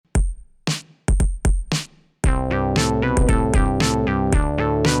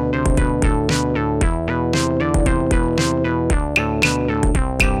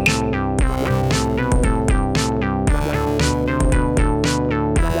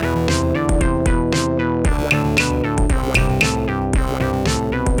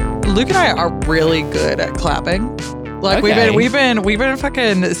Luke and I are really good at clapping. Like we've been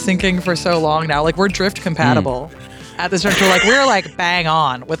fucking syncing for so long now. Like we're drift compatible. At this juncture, like we're like bang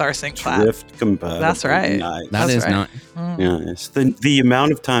on with our sync clap. Drift compatible. That's right. Nice. That is nice. Yeah, it's the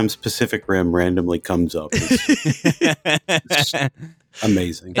amount of times Pacific Rim randomly comes up is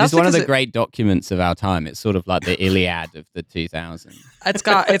amazing. It's one of the great documents of our time. It's sort of like the Iliad of the 2000s.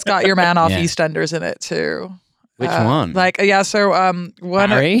 It's got your man off EastEnders in it too. Which one?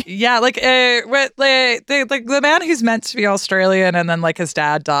 Harry? Yeah, the man who's meant to be Australian and then like his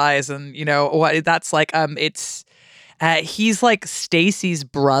dad dies and you know what that's like he's like Stacy's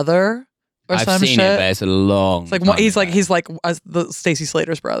brother or I've some seen shit. it, but it's a long. It's like he's like the Stacey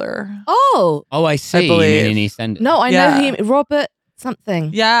Slater's brother. Oh, I see. I believe. You mean in EastEnders? No, I know him. Robert something.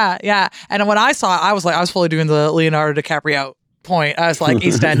 Yeah. And when I saw it, I was fully doing the Leonardo DiCaprio point. I was like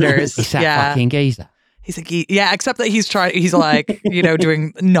EastEnders. He's that fucking geezer. He's like, except that he's like, you know,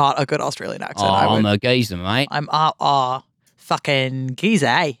 doing not a good Australian accent. I'm a geezer, mate. I'm fucking geezer.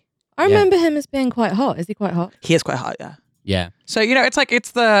 I remember him as being quite hot. Is he quite hot? He is quite hot, yeah. Yeah. So, you know, it's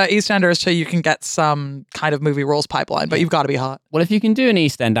the EastEnders so you can get some kind of movie roles pipeline, but you've got to be hot. Well, if you can do an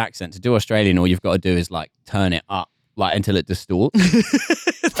East End accent, to do Australian, all you've got to do is like turn it up like until it distorts.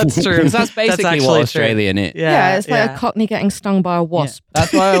 That's true. Because that's basically what Australian is. Yeah, it's like a Cockney getting stung by a wasp. Yeah.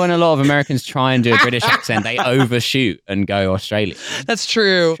 That's why when a lot of Americans try and do a British accent, they overshoot and go Australian. That's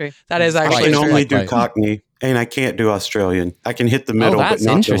true. That is actually I can true. only do Cockney, and I can't do Australian. I can hit the middle, but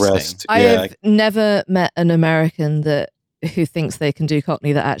not the rest. I have never met an American who thinks they can do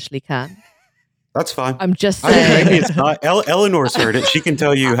Cockney that actually can. That's fine. I'm just saying. Maybe it's not. Eleanor's heard it. She can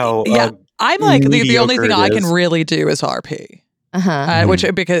tell you how. I'm like the only thing I can really do is RP. Which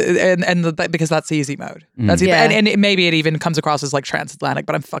because that's the easy mode. That's and maybe it even comes across as like transatlantic,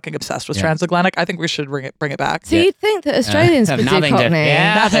 but I'm fucking obsessed with transatlantic. I think we should bring it back. So you'd think that Australians could do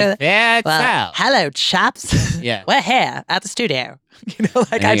Cockney? Well, hello, chaps. Yeah, we're here at the studio. You know,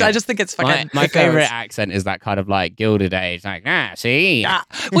 like I just think it's fucking. My favorite accent is that kind of like Gilded Age, like see.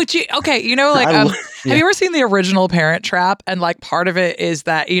 Which you know, like have you ever seen the original Parent Trap? And like part of it is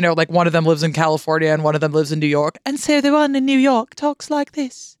that you know, like one of them lives in California and one of them lives in New York, and so the one in New York talks like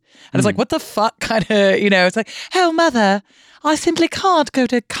this, and it's like what the fuck, kind of, you know, it's like, oh mother, I simply can't go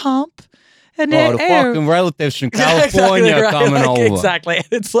to camp. And the fucking relatives from California coming over. Exactly.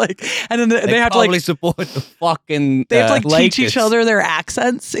 It's like, and then they have to like support the fucking. They have to like teach each other their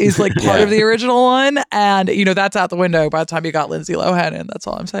accents. Is like part of the original one, and you know that's out the window by the time you got Lindsay Lohan in. That's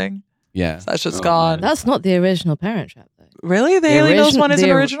all I'm saying. Yeah, so that's just gone. Man. That's not the original Parent Trap, though. Really, the Haley Mills one is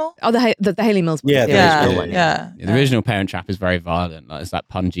an original. Oh, the Haley Mills one. Yeah. The original Parent Trap is very violent. Like it's like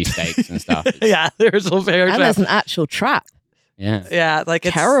pungy steaks and stuff. The original Parent Trap. And there's an actual trap. Yeah, like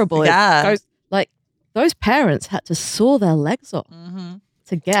it's terrible. Yeah, those parents had to saw their legs off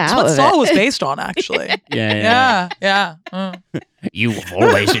to get out of it. That's what Saw was based on, actually. Yeah. You've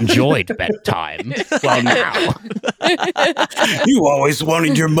always enjoyed bedtime. Well, now. You always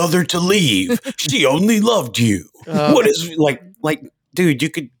wanted your mother to leave. She only loved you. What is like, dude, you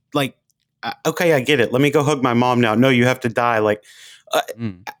could like, okay, I get it. Let me go hug my mom now. No, you have to die. Like,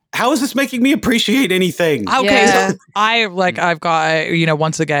 how is this making me appreciate anything? Okay, so I've got, you know,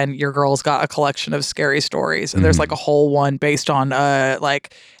 once again, your girl's got a collection of scary stories, and there's like a whole one based on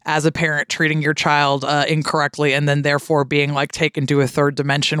like as a parent treating your child incorrectly, and then therefore being like taken to a third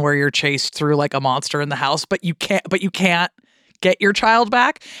dimension where you're chased through like a monster in the house, but you can't get your child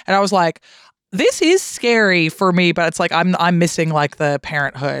back. And I was like, this is scary for me, but it's like I'm missing like the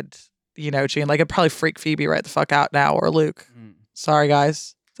parenthood, you know, Gene. Like it'd probably freak Phoebe right the fuck out now, or Luke. Sorry,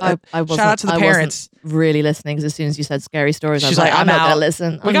 guys. I wasn't, shout out to the parents. Wasn't really listening because as soon as you said scary stories, she's I was like, I'm not out. gonna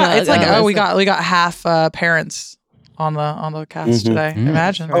listen. We got half parents on the cast today.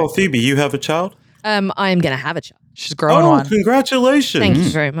 Imagine. Oh, Phoebe, you have a child? I am gonna have a child. She's growing one. Congratulations! Thank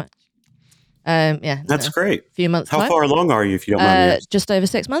you very much. That's great. A few months. How far along are you, if you don't mind me asking? Just over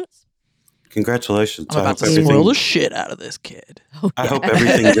 6 months. Congratulations! I'm about to spoil the shit out of this kid. I hope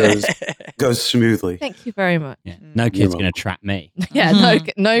everything goes smoothly. Thank you very much. Yeah. No kid's going to trap me. Yeah,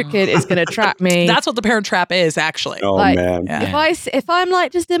 no kid is going to trap me. That's what the Parent Trap is, actually. Oh, like, man. Yeah. If I'm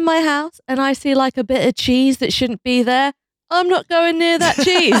like just in my house and I see like a bit of cheese that shouldn't be there, I'm not going near that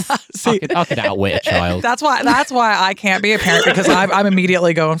cheese. See, I could outwit a child. That's why I can't be a parent, because I'm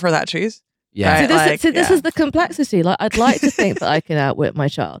immediately going for that cheese. Yeah. Right? This is the complexity. Like, I'd like to think that I can outwit my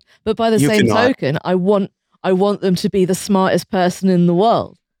child, but by the same token, I want them to be the smartest person in the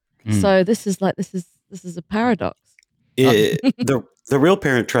world. So this is a paradox. The real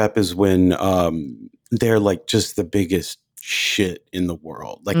Parent Trap is when they're like just the biggest shit in the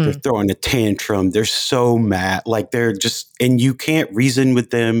world. Like they're throwing a tantrum. They're so mad. Like they're just, and you can't reason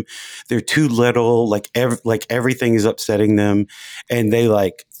with them. They're too little. Like everything is upsetting them, and they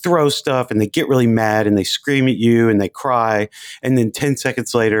like throw stuff and they get really mad and they scream at you and they cry. And then 10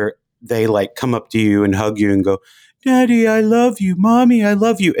 seconds later, they like come up to you and hug you and go, "Daddy, I love you. Mommy, I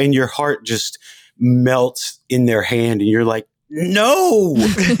love you." And your heart just melts in their hand and you're like, no,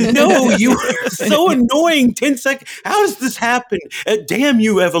 you are so annoying. 10 seconds. How does this happen? Damn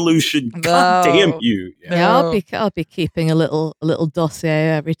you, evolution. God damn you. Yeah, I'll be keeping a little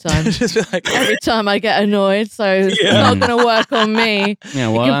dossier every time. Every time I get annoyed, so it's not going to work on me. Yeah,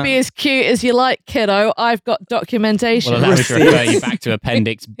 well, you can be as cute as you like, kiddo. I've got documentation. Well, that would refer you back to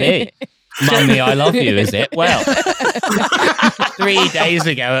Appendix B. Mummy, I love you, is it? Well, 3 days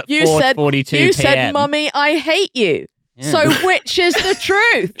ago at 4:42 p.m. You said, Mummy, I hate you. Yeah. So which is the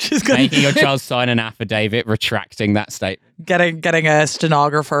truth? Making your child sign an affidavit retracting that statement. Getting a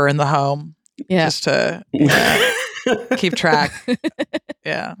stenographer in the home. Yeah. Just to keep track.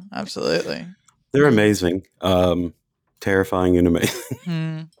 Yeah, absolutely. They're amazing. Terrifying and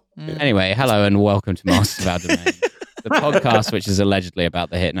amazing. Anyway, hello and welcome to Masters of Our Domain. The podcast, which is allegedly about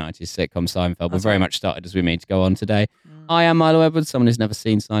the hit 90s sitcom Seinfeld, was very much started as we mean to go on today. I am Milo Edwards, someone who's never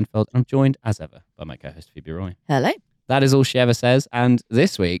seen Seinfeld, and I'm joined, as ever, by my co-host Phoebe Roy. Hello. That is all she ever says, and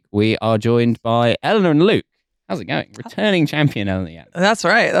this week we are joined by Eleanor and Luke. How's it going? Returning champion, Eleanor. That's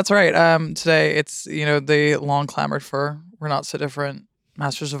right. Today it's, the long clamored for We're Not So Different,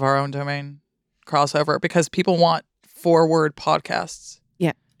 Masters of Our Own Domain crossover, because people want 4-word podcasts.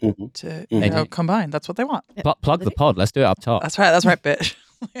 Yeah. To combine. That's what they want. Plug the pod. Let's do it up top. That's right, bitch.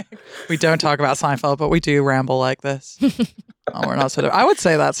 We don't talk about Seinfeld, but we do ramble like this. We're not so. I would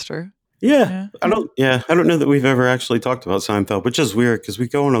say that's true. Yeah. I don't know that we've ever actually talked about Seinfeld, which is weird because we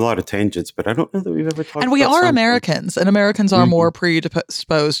go on a lot of tangents, but I don't know that we've ever talked. And we about are Seinfeld. Americans, and Americans are more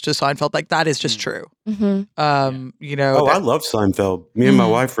predisposed to Seinfeld. Like that is just true. Mm-hmm. I love Seinfeld. Me and my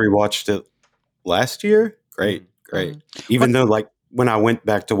wife rewatched it last year. Great. Even though like. When I went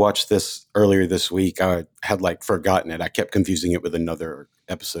back to watch this earlier this week, I had like forgotten it. I kept confusing it with another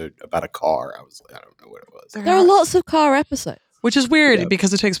episode about a car. I don't know what it was. There are lots of car episodes. Which is weird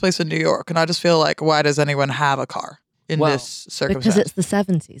because it takes place in New York. And I just feel like, why does anyone have a car in this circumstance? Because it's the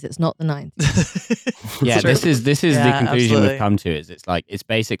 70s. It's not the 90s. Yeah, this is the conclusion we've come to. It's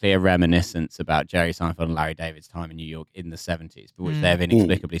basically a reminiscence about Jerry Seinfeld and Larry David's time in New York in the 70s, but which they've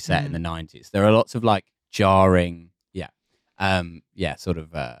inexplicably set in the 90s. There are lots of like jarring... sort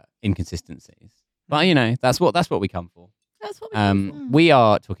of inconsistencies. But that's what we come for. That's what we come for. We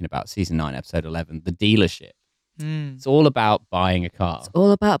are talking about season 9, episode 11, The Dealership. It's all about buying a car. It's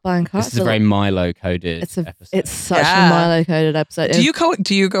all about buying cars. This is a very Milo-coded episode. It's such a Milo-coded episode.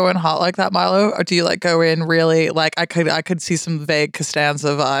 Do you go in hot like that, Milo? Or do you like go in really like I could see some vague Costanza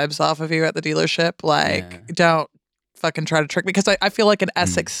vibes off of you at the dealership? Like, don't fucking try to trick me. Because I feel like an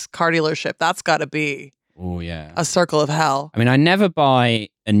Essex car dealership, that's got to be a circle of hell. I mean, I never buy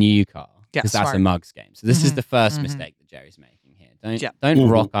a new car because that's a mugs game. So this is the first mistake that Jerry's making here. Don't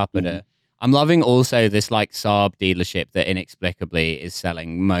rock up at a... I'm loving also this like Saab dealership that inexplicably is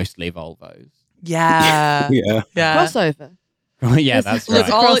selling mostly Volvos. Yeah. Crossover. Yeah, that's right.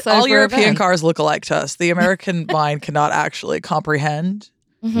 Look, all European cars look alike to us. The American mind cannot actually comprehend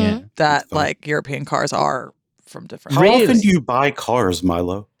that like European cars are from different... How often do you buy cars,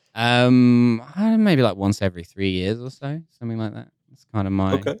 Milo? Maybe like once every 3 years or so, something like that. It's kind of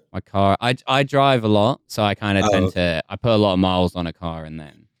my car. I drive a lot, so I kind of tend to. I put a lot of miles on a car, and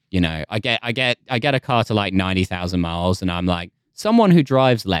then I get a car to like 90,000 miles, and I'm like, someone who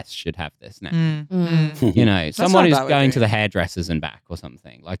drives less should have this now. Someone who's going to the hairdressers and back or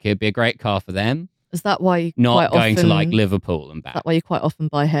something. Like it'd be a great car for them. Is that why you not going to like Liverpool and back? Is that why you quite often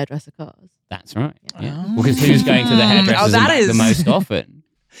buy hairdresser cars? That's right. Yeah. Because who's going to the hairdressers and back the most often?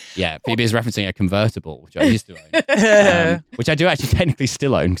 Yeah, Phoebe is referencing a convertible, which I used to own, which I do actually technically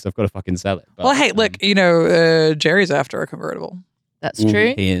still own because I've got to fucking sell it. But, well, hey, look, Jerry's after a convertible. That's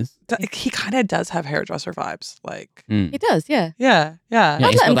true. He is. He kind of does have hairdresser vibes. Like he does, yeah. Yeah. I'd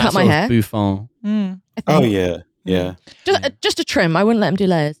let him cut my hair. Buffon. Oh yeah. Just a trim. I wouldn't let him do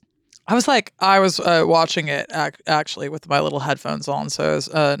layers. I was watching it actually with my little headphones on, so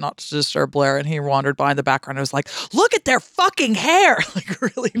as not to disturb Blair, and he wandered by in the background. I was like, "Look at their fucking hair!" Like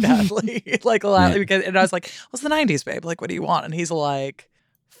really badly, like and I was like, "What's the '90s, babe? Like, what do you want?" And he's like,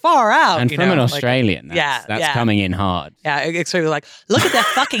 "Far out." And from an Australian, that's coming in hard. Yeah, it's really like, "Look at their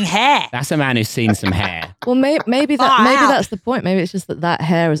fucking hair." That's a man who's seen some hair. Well, maybe that's the point. Maybe it's just that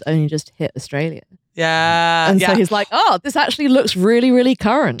hair has only just hit Australia. Yeah. And so he's like, oh, this actually looks really, really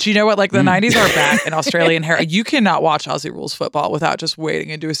current. Do you know what? Like the 90s are back in Australian hair. You cannot watch Aussie Rules football without just wading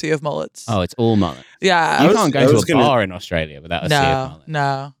into a sea of mullets. Oh, it's all mullets. Yeah. You can't go to a bar in Australia without a sea of mullets.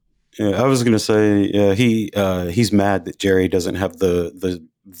 No. Yeah, I was gonna say, he's mad that Jerry doesn't have the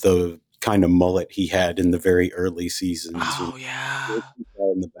kind of mullet he had in the very early seasons. Oh yeah.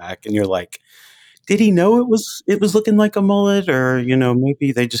 In the back, and you're like, did he know it was looking like a mullet, or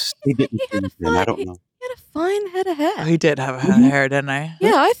maybe they didn't. I don't know. He had a fine head of hair. Oh, he did have a head of hair, didn't he?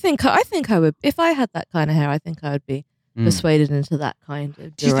 Yeah, I think I would. If I had that kind of hair, I think I would be persuaded into that kind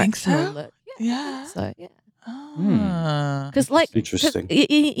of. Do you think so? Look. Yeah. So yeah. Because interesting.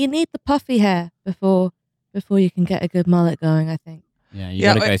 You need the puffy hair before you can get a good mullet going, I think. Yeah, you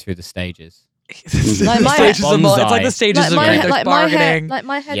got to go through the stages. Like my it's like the stages of bargaining.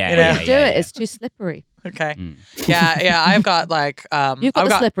 My head wouldn't do it. It's too slippery. Okay. Yeah. I've got like you've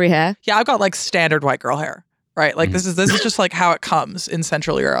got slippery hair. Yeah, I've got like standard white girl hair. Right? Like this is just like how it comes in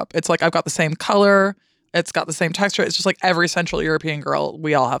Central Europe. It's like I've got the same color, it's got the same texture. It's just like every Central European girl,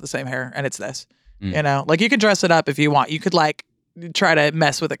 we all have the same hair, and it's this. Like you could dress it up if you want. You could like try to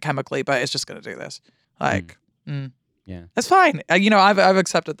mess with it chemically, but it's just gonna do this. Like yeah, that's fine. I've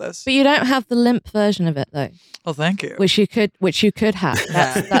accepted this. But you don't have the limp version of it though. Oh, thank you. Which you could have.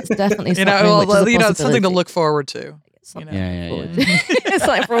 That's definitely something. It's something to look forward to. It's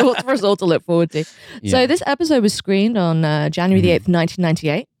like for us all to look forward to. Yeah. So this episode was screened on January the 8th,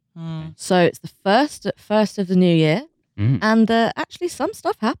 1998. So it's the first of the new year. And actually some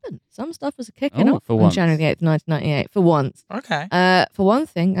stuff happened. Some stuff was kicking off on January the 8th, 1998 for once. Okay. For one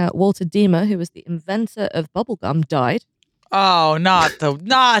thing, Walter Diemer, who was the inventor of bubblegum, died. Oh, not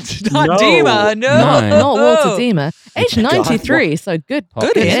Diemer. No. Not Walter Diemer. Age 93, so good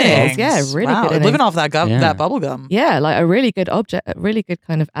innings. Yeah, really good innings. Living off that bubblegum. Yeah, like a really good object, a really good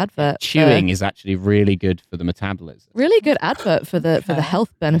kind of advert. Chewing is actually really good for the metabolism. Really good advert for the health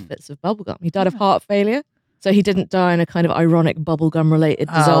benefits of bubblegum. He died of heart failure. So he didn't die in a kind of ironic bubblegum related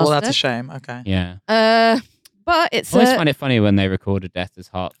disaster. Oh, well, that's a shame. Okay. Yeah. But it's I always find it funny when they record a death as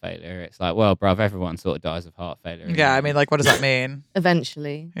heart failure. It's like, well, bruv, everyone sort of dies of heart failure. Yeah, I mean, like, what does that mean?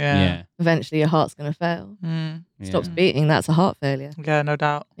 Eventually. Yeah. Eventually your heart's going to fail. Stops beating, that's a heart failure. Yeah, no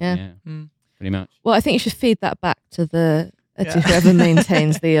doubt. Yeah. Pretty much. Well, I think you should feed that back to to whoever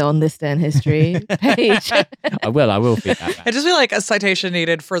maintains the On This Day in History page. I will feed that back. It'd just be like a citation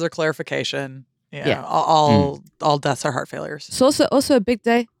needed, further clarification. Yeah. All deaths are heart failures. It's also a big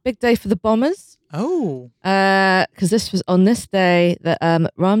day for the bombers. Oh. Because this was on this day that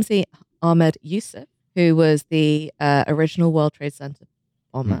Ramzi Ahmed Youssef, who was the original World Trade Center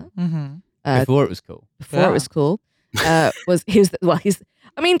bomber. Before it was cool.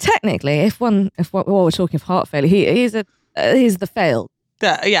 Technically, if we're talking of heart failure, he's the failed.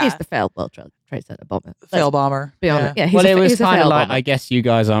 He's the failed World Trade Center bomber. Failed bomber. Be honest. Yeah, it was kind of like, I guess you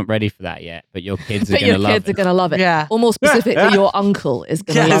guys aren't ready for that yet, but your kids are going to love it. Your kids are going to love it. Yeah. Or more specifically, your uncle is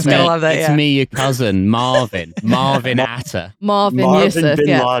going to love it. It's me, your cousin, Marvin Atta. Marvin Youssef.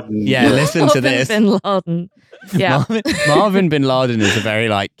 Bin Laden. Yeah, listen to this. Bin Laden. Yeah. Marvin Bin Laden is a very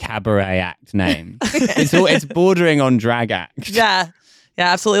like cabaret act name. It's bordering on drag act. Yeah.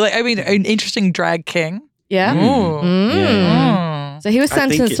 Yeah, absolutely. Like, I mean, an interesting drag king. Yeah. So he was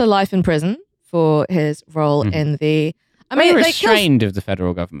sentenced to life in prison for his role in the. They were restrained of the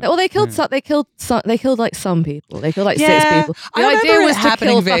federal government. Well, they killed like some people. They killed like 6 people. The idea was to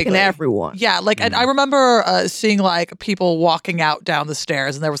kill fucking everyone. Yeah, like and I remember seeing like people walking out down the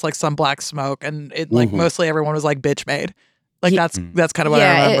stairs, and there was like some black smoke, and it like mostly everyone was like bitch made. Like that's kind of what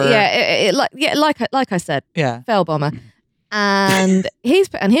I remember. Like I said, failed bomber, and he was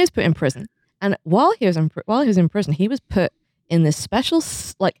put in prison. And while he was in prison, he was put in this special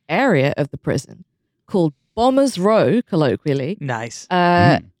like area of the prison called Bombers Row, colloquially. Nice.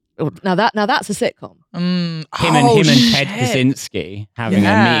 Now that's a sitcom. Him and Ted Kaczynski having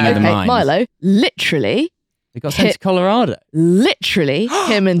a meeting of the minds. Milo, literally. They got sent to Colorado. Literally,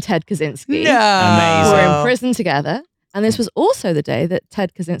 him and Ted Kaczynski Amazing. were in prison together. And this was also the day that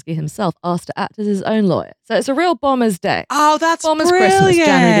Ted Kaczynski himself asked to act as his own lawyer. So it's a real Bomber's Day. Oh, that's Bomber's brilliant. Christmas,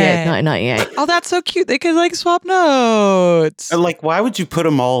 January 8th, 1998. Oh, that's so cute. They could like swap notes. Like, why would you put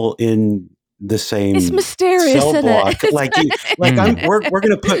them all in the same? It's mysterious, cell isn't block? it? We're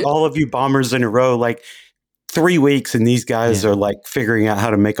going to put all of you bombers in a row. Like 3 weeks, and these guys are like figuring out how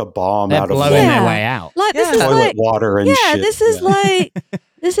to make a bomb out of blowing their way out. Like this is toilet like water and shit. This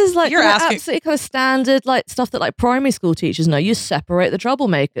is like You're asking, absolutely kind of standard like stuff that like primary school teachers know. You separate the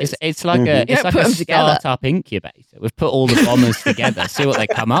troublemakers. It's like a startup incubator. We've put all the bombers together, see what they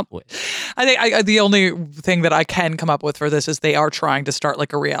come up with. I think the only thing that I can come up with for this is they are trying to start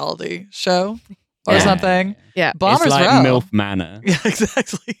like a reality show. or something. Yeah. Bombers Bombers it's like Row. MILF Manor. Yeah,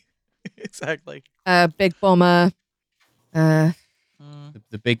 exactly. Exactly. Big Bomber.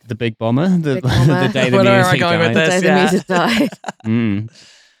 The big bomber. Big Bomber. The day the Where am I music going with died. this? The day the music died.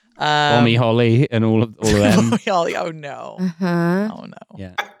 Bommy Holly and all of them. Bommy Holly. Oh no. Oh no.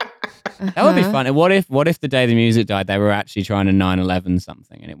 Yeah. That would be fun. What if the day the music died, they were actually trying to 9/11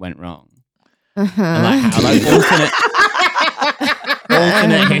 something and it went wrong? And like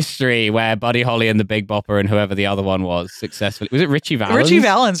alternate history where Buddy Holly and the Big Bopper and whoever the other one was successfully. Was it Richie Valens? Richie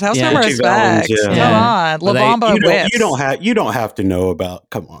Valens. Have some respect. Come on. La Bamba whips. You don't have to know about.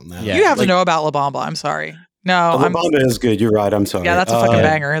 Come on now. You have to know about La Bamba. I'm sorry. No, La Bamba is good. You're right. I'm sorry. Yeah, that's a fucking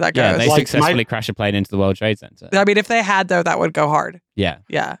banger. That goes. Yeah, they successfully crashed a plane into the World Trade Center. I mean, if they had though, that would go hard. Yeah.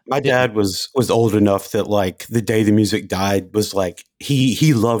 Yeah. My dad was old enough that like the day the music died was like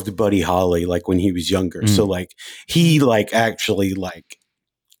he loved Buddy Holly like when he was younger. So like he like actually like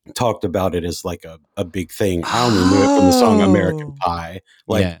talked about it as like a big thing. I only knew it from the song American Pie.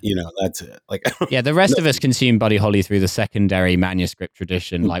 Like, that's it. Like the rest of us consume Buddy Holly through the secondary manuscript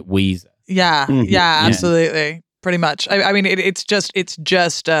tradition like Weezer. Yeah. Yeah, absolutely. Pretty much. I mean it's just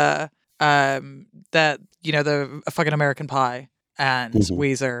that the fucking American Pie and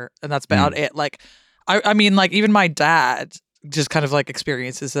Weezer, and that's about it. Like I mean like even my dad just kind of like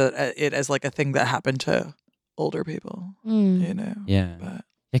experiences it as like a thing that happened to older people, you know. Yeah.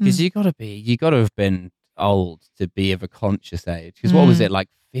 Because you got to have been old to be of a conscious age. Because what was it, like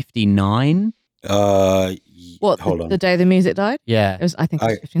 59? Hold on. The day the music died? Yeah. It was, I think it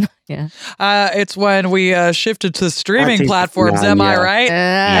was 59. Yeah. It's when we shifted to streaming platforms. Am I right?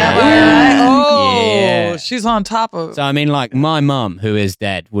 Yeah. Am I right? Oh, she's on top of. So I mean, like my mum, who is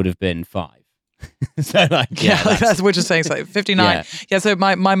dead, would have been 5. So like, that's which is saying so 59. Yeah. So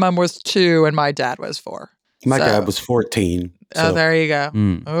my mum was 2 and my dad was 4. My dad was 14. So. Oh, there you go.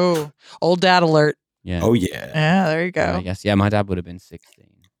 Oh, old dad alert. Yeah. Oh yeah. Yeah, there you go. I guess. Yeah, my dad would have been 16.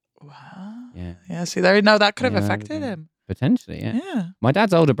 Wow. Yeah. Yeah. See, there. No, that could have affected him. Potentially. Yeah. Yeah. My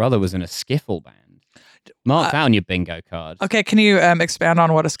dad's older brother was in a skiffle band. Mark that on your bingo card. Okay, can you expand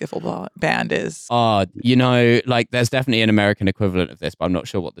on what a skiffle band is? Like there's definitely an American equivalent of this, but I'm not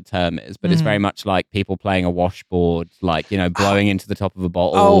sure what the term is. But it's very much like people playing a washboard, like, blowing into the top of a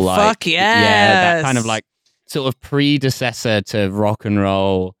bottle. Oh, like, fuck yes. Yeah, that kind of like sort of predecessor to rock and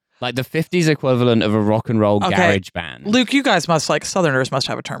roll. Like the 50s equivalent of a rock and roll garage band. Luke, you guys Southerners must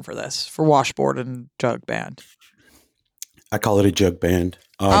have a term for this, for washboard and jug band. I call it a jug band.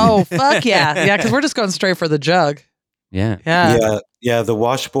 Fuck yeah. Yeah, because we're just going straight for the jug. Yeah. Yeah, the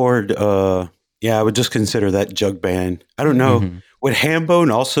washboard, I would just consider that jug band. I don't know. Would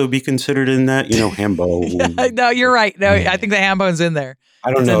Hambone also be considered in that? Hambone. No, you're right. No, I think the Hambone's in there.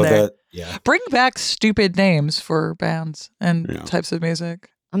 I don't know that. Yeah. Bring back stupid names for bands and types of music.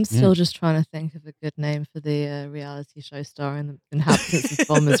 I'm still just trying to think of a good name for the reality show star in the inhabitants of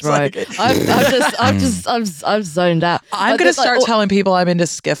Bombers Row. I've zoned out. I'm gonna start telling people I'm into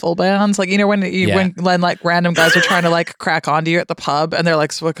skiffle bands. Like when like random guys are trying to like crack onto you at the pub and they're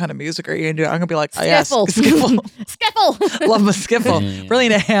like, "So what kind of music are you into?" I'm gonna be like, skiffle, skiffle, love my skiffle. Really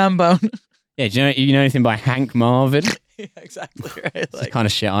into ham bone. Yeah, do you know anything by Hank Marvin? Yeah, exactly right. That's the kind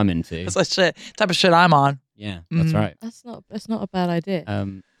of shit I'm into. That's the type of shit I'm on. Yeah, that's right. That's not a bad idea.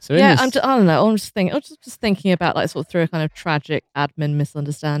 I don't know. I'm just thinking about like sort of through a kind of tragic admin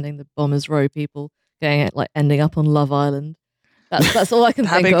misunderstanding, the Bombers Row people ending up on Love Island. That's all I can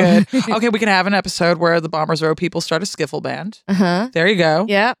think of. Good. Okay, we can have an episode where the Bombers Row people start a skiffle band. There you go.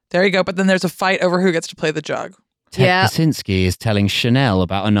 Yeah. There you go. But then there's a fight over who gets to play the jug. Ted Kaczynski is telling Chanel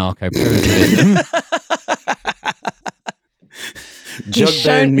about anarcho-primitivism. Jug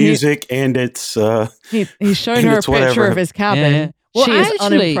band music and it's he's showing her a picture of his cabin. Yeah. Well, she is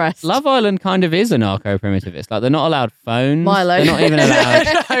unimpressed. Love Island kind of is anarcho-primitivist. Like they're not allowed phones. Milo. They're not even allowed.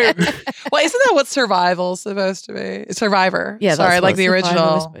 Well, isn't that what Survival's supposed to be? Survivor. Yeah, sorry, like the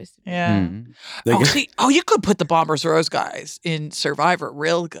original. Supposed to be. Yeah. You could put the Bombers Rose guys in Survivor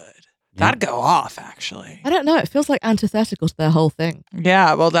real good. That'd go off, actually. I don't know. It feels like antithetical to their whole thing.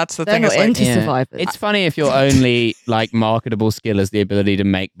 Yeah, well, that's the They're thing. Not into survivors. It's funny if your only like marketable skill is the ability to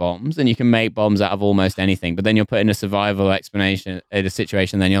make bombs, and you can make bombs out of almost anything. But then you're put in a survival explanation in a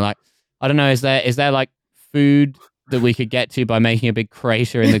situation. Then you're like, I don't know. Is there like food that we could get to by making a big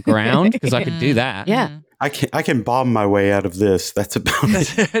crater in the ground? Because I could do that. Yeah. I can bomb my way out of this. That's about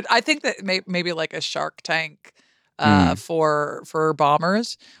it. I think that maybe like a Shark Tank. For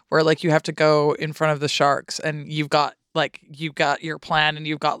bombers, where like you have to go in front of the sharks and you've got your plan and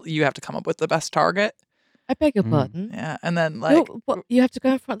you have to come up with the best target. I beg your pardon. Yeah, and then like you have to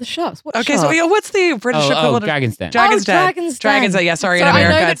go in front of the sharks. What okay, shark? so what's the British equivalent? Dragon's Den. Dragon's Den. Dragon's Den. Yeah, sorry, in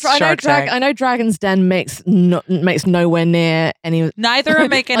America it's Shark Tank. I know Dragon's Den makes nowhere near any. Neither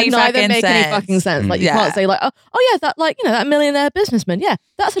make any fucking sense. Like you can't say like oh yeah, that like that millionaire businessman. Yeah,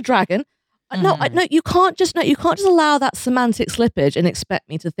 that's a dragon. No, you can't just allow that semantic slippage and expect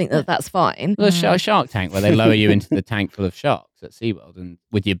me to think that that's fine. Well, a Shark Tank where they lower you into the tank full of sharks at SeaWorld and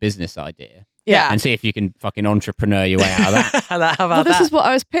with your business idea. Yeah. And see if you can fucking entrepreneur your way out of that. How about well, this is what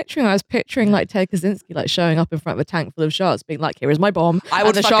I was picturing. I was picturing like Ted Kaczynski like showing up in front of a tank full of sharks being like, here is my bomb. I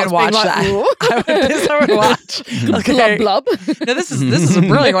would fucking watch that. I would watch. Okay. Blub. No, this is a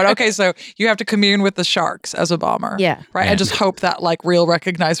brilliant one. Okay, so you have to commune with the sharks as a bomber. Yeah. Right? Yeah. And just hope that like real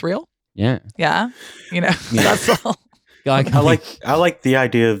recognize real. Yeah. Yeah. That's all. I like the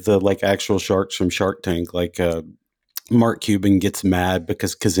idea of the like actual sharks from Shark Tank. Like Mark Cuban gets mad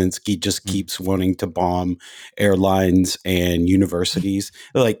because Kaczynski just keeps wanting to bomb airlines and universities.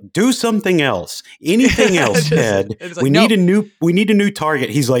 They're like, do something else, anything else, Ted. Like, we need a new target.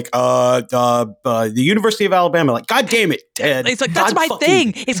 He's like, the University of Alabama. Like, God damn it, Ted. He's like, that's my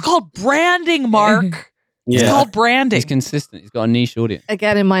thing. It's called branding, Mark. It's called branding. He's consistent. He's got a niche audience.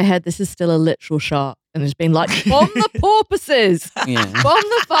 Again, in my head, this is still a literal shark. And it's been like, bomb the porpoises. Yeah. Bomb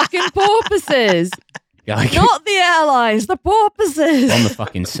the fucking porpoises. Not the airlines, the porpoises. On the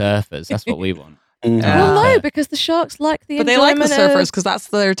fucking surfers. That's what we want. Well, no, because the sharks like the enjoyment. But they like the surfers because that's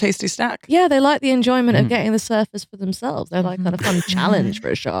their tasty snack. Yeah, they like the enjoyment of getting the surfers for themselves. They're like kind of fun challenge for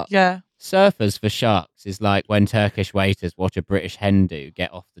a shark. Yeah. Surfers for sharks is like when Turkish waiters watch a British hen do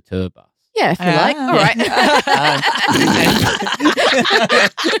get off the tour bus. Yeah, if you like. All right.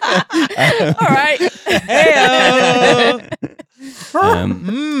 All right. Hey-o.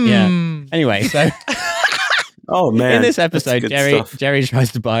 Yeah. Anyway, so oh man, in this episode, Jerry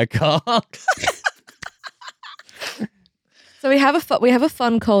tries to buy a car. So we have a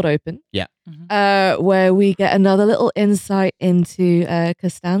fun cold open. Yeah. Where we get another little insight into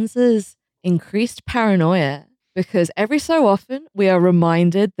Costanza's increased paranoia. Because every so often we are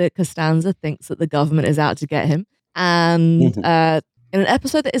reminded that Costanza thinks that the government is out to get him. And in an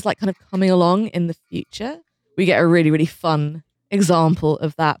episode that is like kind of coming along in the future, we get a really, really fun example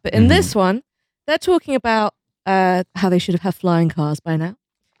of that. But in this one, they're talking about how they should have had flying cars by now.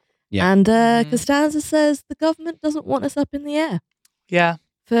 Yeah. And Costanza says the government doesn't want us up in the air. Yeah.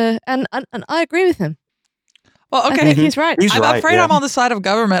 And I agree with him. Well, okay, I think he's right. I'm afraid I'm on the side of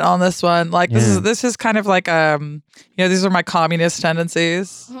government on this one. Like this is kind of like these are my communist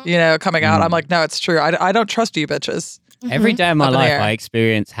tendencies, coming out. I'm like, no, it's true. I don't trust you bitches. Every day of my life, I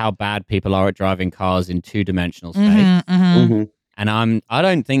experience how bad people are at driving cars in two-dimensional space. And I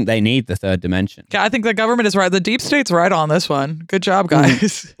don't think they need the third dimension. Yeah, I think the government is right. The deep state's right on this one. Good job,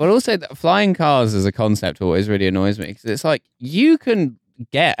 guys. But also, flying cars as a concept always really annoys me because it's like you can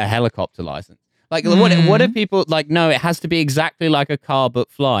get a helicopter license. Like, what are people like? No, it has to be exactly like a car, but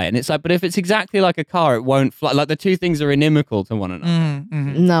fly. And it's like, but if it's exactly like a car, it won't fly. Like, the two things are inimical to one another.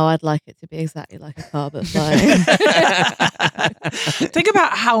 No, I'd like it to be exactly like a car, but fly. Think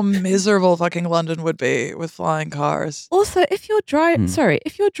about how miserable fucking London would be with flying cars. Also, if you're driving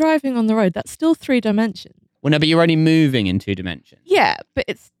on the road, that's still 3 dimensions. Well, no, but you're only moving in 2 dimensions. Yeah, but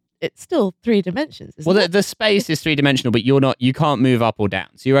it's still 3 dimensions. The space is 3-dimensional, but you can't move up or down.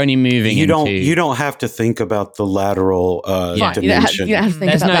 So you're only moving. You don't have to think about the lateral dimension. You don't have to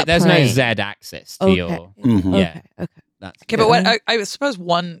think about that. There's no Z axis to your. Okay. Okay, but what I suppose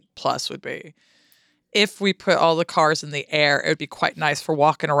one plus would be if we put all the cars in the air, it would be quite nice for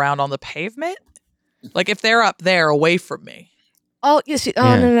walking around on the pavement. Like if they're up there away from me. Oh, yes. No.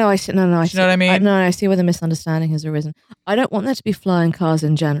 I see. No, I see. You know what I mean? I see where the misunderstanding has arisen. I don't want there to be flying cars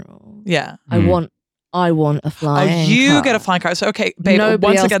in general. Yeah. I want a flying car. You get a flying car. So, okay, babe,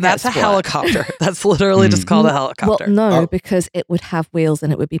 once again, that's a helicopter. That's literally just called a helicopter. Well, no, because it would have wheels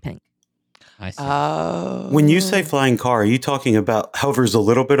and it would be pink. I see. When you say flying car, are you talking about hovers a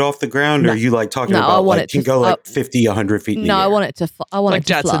little bit off the ground, or are you like talking about like can go like 50, 100 feet in the air? I want it to fly. I want like it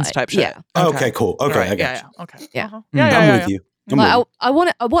to Jetsons fly. type shit. Yeah. Okay, cool. Okay, right. I got you. Okay. Yeah. I'm with you. I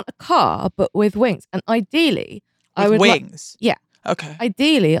want a car, but with wings, and ideally, I would wings. Okay.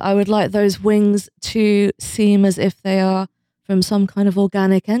 Ideally, I would like those wings to seem as if they are from some kind of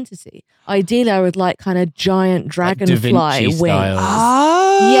organic entity. Ideally, I would like kind of giant dragonfly wings.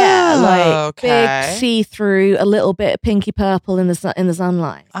 Oh, yeah, like big see-through, a little bit pinky purple in the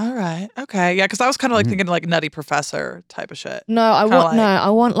sunlight. All right. Okay. Yeah, because I was kind of like thinking like Nutty Professor type of shit. No, I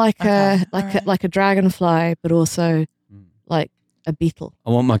want like a dragonfly, but also like a beetle.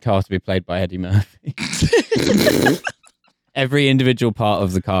 I want my car to be played by Eddie Murphy. Every individual part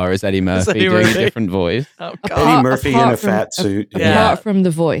of the car is Eddie Murphy doing a different voice. Oh God. Eddie Murphy in a fat suit. Apart from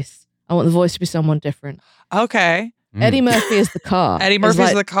the voice, I want the voice to be someone different. Okay. Eddie Murphy is the car. Eddie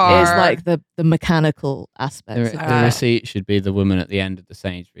Murphy's the car. Is like the mechanical aspect. The receipt should be the woman at the end of the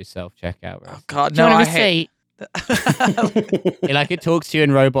Sainsbury's self-checkout. Oh God, no, I hate. It talks to you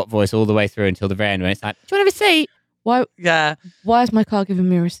in robot voice all the way through until the very end when it's like, do you want a receipt? Why? Yeah. Why is my car giving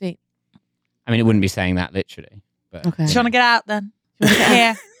me a receipt? I mean, it wouldn't be saying that literally. But, okay. Do you want to get out then?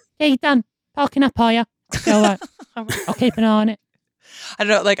 Yeah. Yeah, you're done. Parking up, are you? I'll keep an eye on it. I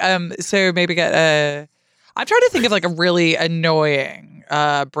don't know, so maybe get I'm trying to think of like a really annoying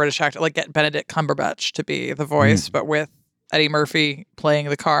British actor, like get Benedict Cumberbatch to be the voice, but with Eddie Murphy playing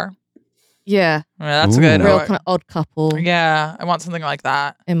the car. Yeah. That's good. Real kind of odd couple. Yeah, I want something like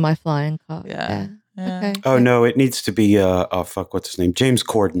that. In my flying car. Yeah. Okay. Oh no, it needs to be what's his name? James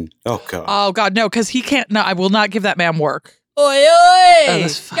Corden. Oh God. Oh God, no, because he can't. No, I will not give that man work. Oi, oi!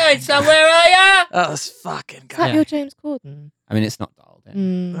 Going somewhere, are ya? Oh, this fucking guy. Is that your James Corden? I mean, it's not dialed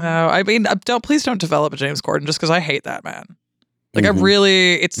in. No, I mean, please don't develop a James Corden just because I hate that man. Like I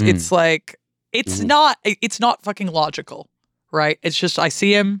really, it's like it's not fucking logical, right? It's just I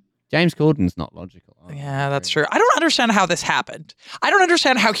see him. James Corden's not logical. Yeah, that's true. I don't understand how this happened. I don't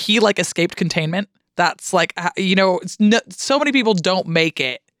understand how he like escaped containment. That's like, so many people don't make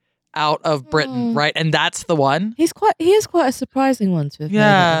it out of Britain, right? And that's the one. He is quite a surprising one to have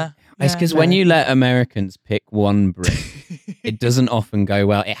made. It's because when you let Americans pick one Brit, it doesn't often go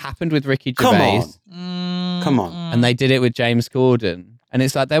well. It happened with Ricky Gervais. Come on. And they did it with James Corden. And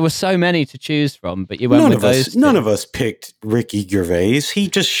it's like there were so many to choose from, but you went with those. None of us picked Ricky Gervais. He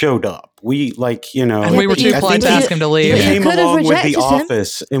just showed up. We And we were too polite to ask him to leave. He came along with The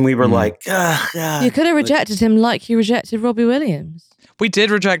Office, and we were like, God. You could have rejected him like you rejected Robbie Williams. We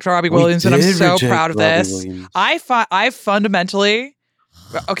did reject Robbie Williams, and I'm so proud of this. I fundamentally.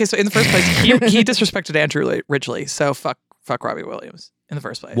 Okay, so in the first place, he disrespected Andrew Ridgeley, so fuck Robbie Williams in the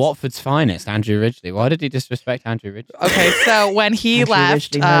first place. Watford's finest, Andrew Ridgeley. Why did he disrespect Andrew Ridgeley? Okay, so when he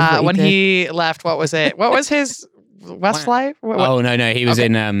left, what was it? What was his Westlife? Oh no, he was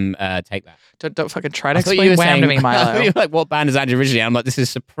in Take That. Don't fucking try to explain Wham to me, Milo. You're like, what band is Andrew Ridgeley? I'm like, this is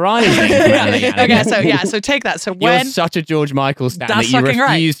surprising. Okay, so Take That. So when you're such a George Michael stan that you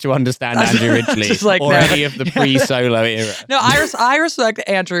refuse to understand Andrew Ridgeley any of the pre-solo era. No, I respect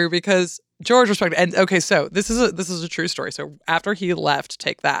Andrew because George respected. And okay, so this is a true story. So after he left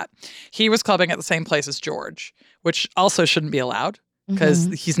Take That, he was clubbing at the same place as George, which also shouldn't be allowed. Because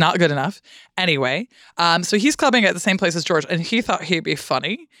he's not good enough. Anyway, so he's clubbing at the same place as George, and he thought he'd be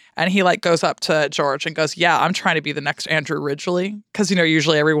funny. And he like goes up to George and goes, "Yeah, I'm trying to be the next Andrew Ridgeley." Because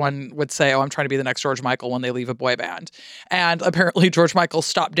usually everyone would say, "Oh, I'm trying to be the next George Michael" when they leave a boy band. And apparently George Michael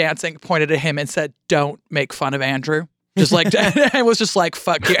stopped dancing, pointed at him, and said, "Don't make fun of Andrew." Just like, and was just like,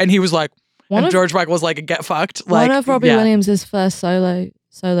 "Fuck you." And he was like, George Michael was like, "Get fucked." Like, one of Robbie Williams' first solo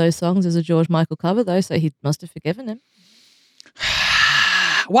songs is a George Michael cover, though, so he must have forgiven him.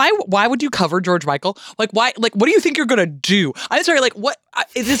 Why would you cover George Michael? Like, why? Like, what do you think you're gonna do? I'm sorry. Like, what?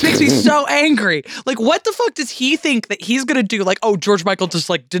 This makes me so angry. Like, what the fuck does he think that he's gonna do? Like, oh, George Michael just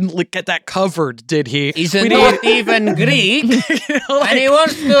like didn't get that covered, did he? He's not even Greek, and he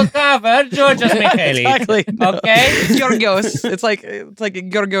wants to cover Georgios Michaelis. Exactly. No. Okay, Georgios. It's like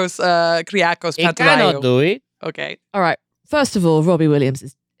Georgios Kriakos Pantalaiou. He cannot do it. Okay. All right. First of all, Robbie Williams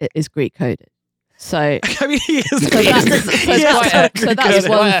is Greek coded. So I mean, he is. So that's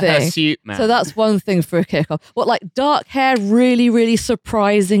one thing. So that's one thing for a kickoff. What, like dark hair, really, really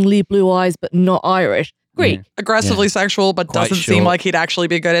surprisingly blue eyes, but not Irish. Greek. Aggressively sexual, but doesn't seem like he'd actually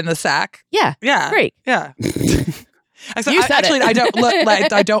be good in the sack. Yeah. Greek. Yeah. I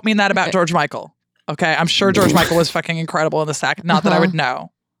don't mean that about George Michael. Okay, I'm sure George Michael was fucking incredible in the sack. Not that I would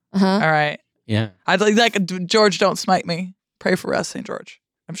know. All right. Yeah. I'd like George. Don't smite me. Pray for us, St. George.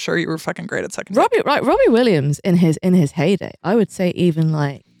 I'm sure you were fucking great at second. Robbie Williams in his heyday, I would say even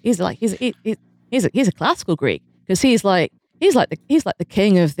like he's a classical Greek because he's like the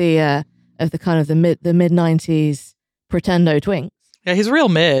king of the kind of the mid 90s pretendo twinks. Yeah, he's a real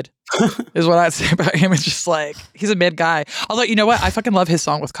mid. Is what I'd say about him. It's just like he's a mid guy. Although you know what, I fucking love his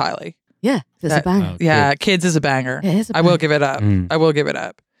song with Kylie. Yeah, it's a banger. Yeah, Kids is a banger. It is a banger. I will give it up. Mm. I will give it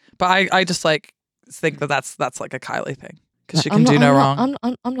up. But I just like think that's like a Kylie thing. Because she can do no wrong.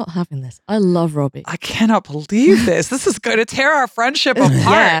 I'm not having this. I love Robbie. I cannot believe this. This is going to tear our friendship apart.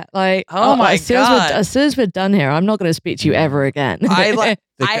 Yeah, like my God. As soon as we're done here, I'm not going to speak to you ever again. Did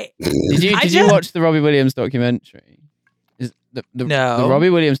you watch the Robbie Williams documentary? The Robbie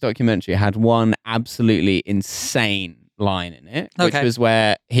Williams documentary had one absolutely insane line in it, which was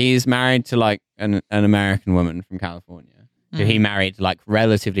where he's married to like an American woman from California. who he married like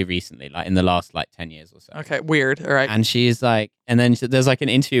relatively recently, like in the last like 10 years or so. Okay, weird. All right. And she's like, and then there's like an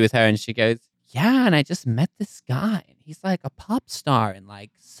interview with her and she goes, yeah, and I just met this guy. He's like a pop star in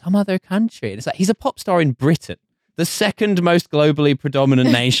like some other country. And it's like, he's a pop star in Britain, the second most globally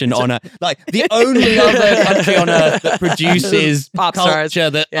predominant nation on Earth. Like the only other country on Earth that produces pop culture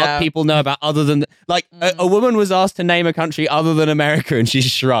stars. that people know about other than, like a woman was asked to name a country other than America and she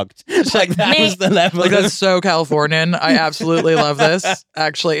shrugged. Like that was the level. Like that's so Californian. I absolutely love this.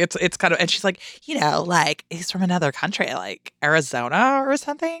 Actually, it's kind of, and she's like, like he's from another country, like Arizona or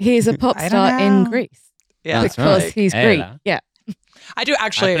something. He's a pop star in Greece. Yeah, because he's Greek. Yeah. I do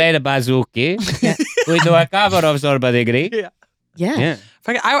actually. I play the bouzouki. We do a cover of Zorba the Greek. Yeah.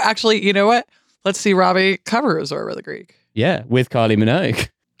 I actually, you know what? Let's see Robbie cover Zorba the Greek. Yeah, with Kylie Minogue.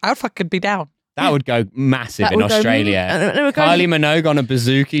 I would fucking be down. That would go massive in Australia. Kylie Minogue on a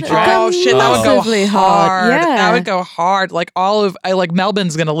bouzouki track. Oh shit, that would go hard. Yeah. That would go hard. Like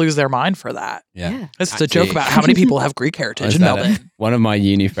Melbourne's gonna lose their mind for that. Yeah. This is a joke about how many people have Greek heritage in Melbourne. One of my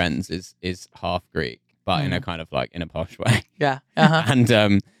uni friends is half Greek, but in a kind of like in a posh way. Yeah. Uh-huh.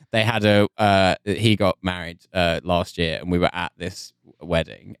 And they had he got married last year and we were at this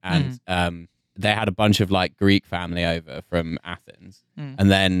wedding and they had a bunch of like Greek family over from Athens.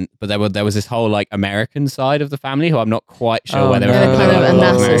 And then, but there was this whole like American side of the family who I'm not quite sure where they were from. Kind of a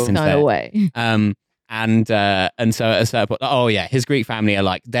Americans Americans kind of way. And so at a certain point, oh yeah, his Greek family are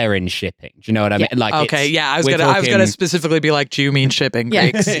like, they're in shipping. Do you know what I mean? Like, okay, yeah, I was gonna specifically be like, do you mean shipping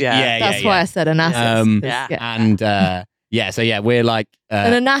Greeks? Yeah, that's why I said Onassis. So we're like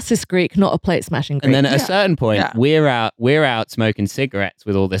an Onassis Greek, not a plate smashing Greek. And then at a certain point, we're out smoking cigarettes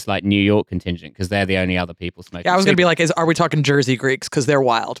with all this like New York contingent because they're the only other people smoking. Yeah, I was gonna be like, are we talking Jersey Greeks because they're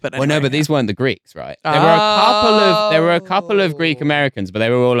wild? But anyway, well, no, but these weren't the Greeks, right? There were a couple of Greek Americans, but they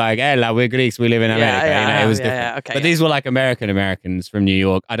were all like, "Hey, we're Greeks, we live in America." It was different. Okay, but these were like Americans from New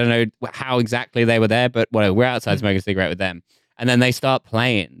York. I don't know how exactly they were there, but we're outside smoking a cigarette with them, and then they start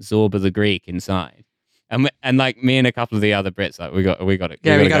playing Zorba the Greek inside. And like me and a couple of the other Brits, like we got to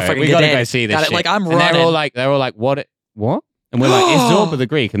go see this shit. Like I'm and running. They were like, what? And we're like, it's Zorba the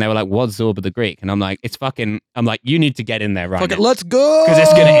Greek, and they were like, what's Zorba the Greek? And I'm like, I'm like, you need to get in there right now. Let's go, because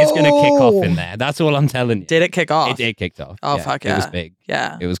it's gonna kick off in there. That's all I'm telling you. Did it kick off? It kicked off. Oh fuck yeah! It was big.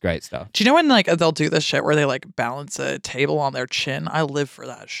 Yeah, it was great stuff. Do you know when like they'll do this shit where they like balance a table on their chin? I live for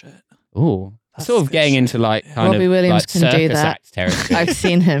that shit. Ooh, sort of getting into like kind Robbie of Williams like can circus do that. act territory. I've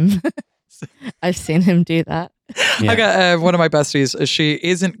seen him. I've seen him do that. I got one of my besties. She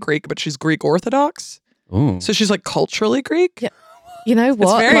isn't Greek, but she's Greek Orthodox. Ooh. So she's like culturally Greek. Yeah. You know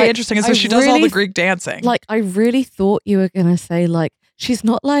what? It's very interesting. And so she does all the Greek dancing. Like I really thought you were gonna say like she's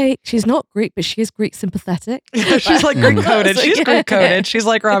not Greek, but she is Greek sympathetic. She's like Greek coded. She's Greek coded. She's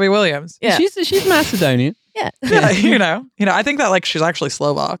like Robbie Williams. Yeah. She's Macedonian. Yeah. Yeah. You know. I think that like she's actually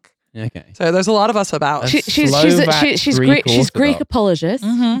Slovak. Okay. So there's a lot of us about. She's Greek. She's Greek apologist.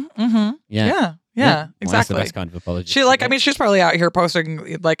 Yeah, exactly. Well, that's the best kind of apology. She like, I mean, she's probably out here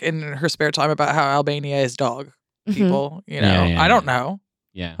posting like in her spare time about how Albania is dog people. You know, I don't know.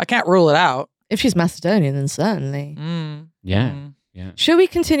 Yeah, I can't rule it out. If she's Macedonian, then certainly. Yeah. Should we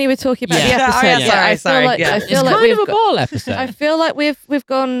continue with talking about the episode? Sorry. I feel like kind of a ball episode. I feel like we've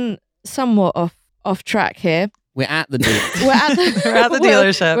gone somewhat off track here. We're at the dealership. We're at the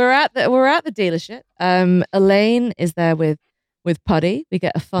dealership. We're at the dealership. Elaine is there with Puddy. We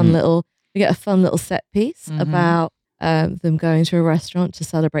get a fun little set piece about them going to a restaurant to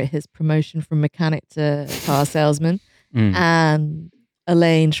celebrate his promotion from mechanic to car salesman. And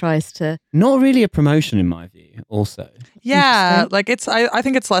Elaine tries to... Not really a promotion in my view, also. Yeah, like I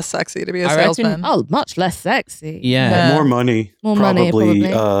think it's less sexy to be a salesman. Much less sexy. Yeah. More money. Probably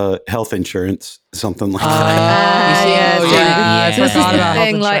health insurance, something like that. This is the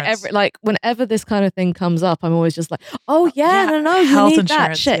thing, like whenever this kind of thing comes up, I'm always just like, you health need insurance.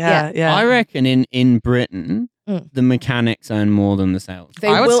 that shit. Yeah. I reckon in Britain, the mechanics earn more than the sales.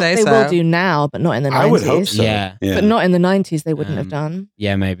 I would say they will do now, but not in the 90s. I would hope so. Yeah. But not in the 90s, they wouldn't have done.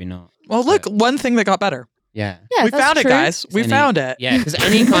 Yeah, maybe not. Well, look, one thing that got better. Yeah. We found it, guys. We found it. Yeah, because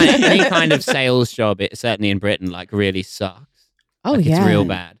any kind of sales job, certainly in Britain, like really sucks. Oh, like, yeah. It's real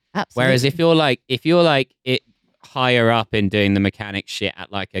bad. Absolutely. Whereas if you're like it higher up in doing the mechanic shit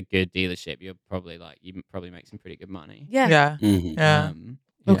at like a good dealership, you probably make some pretty good money. Yeah. Yeah.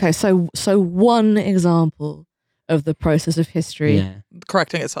 Okay, so one example of the process of history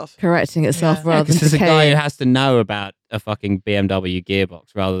correcting itself rather than there's a guy who has to know about a fucking BMW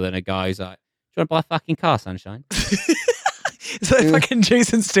gearbox rather than a guy who's like, do you want to buy a fucking car, sunshine? It's like fucking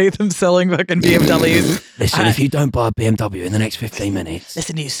Jason Statham selling fucking BMWs. Listen, if you don't buy a BMW in the next 15 minutes,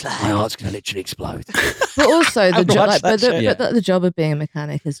 listen, you slag. my heart's going to literally explode. But also the job, the job of being a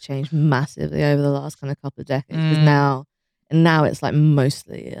mechanic has changed massively over the last kind of couple of decades. Because now it's like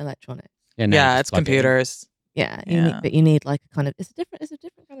mostly electronics. Yeah, it's computers. Yeah, you need like a kind of it's a different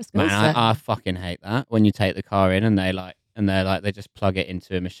kind of skill set. I fucking hate that when you take the car in and they just plug it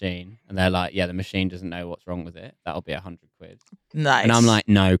into a machine and they're like, yeah, the machine doesn't know what's wrong with it. That'll be £100. Nice. And I'm like,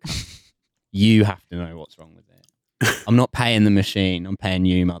 no, you have to know what's wrong with it. I'm not paying the machine. I'm paying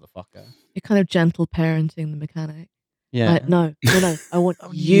you, motherfucker. You're kind of gentle parenting the mechanic. Yeah. Like, no. I want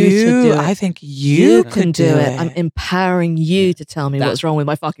you to do it. I think you can do it. I'm empowering you to tell me what's wrong with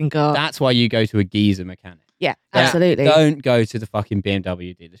my fucking car. That's why you go to a geezer mechanic. Yeah, absolutely. Don't go to the fucking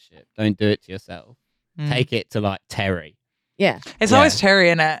BMW dealership. Don't do it to yourself. Take it to like Terry. Yeah. It's always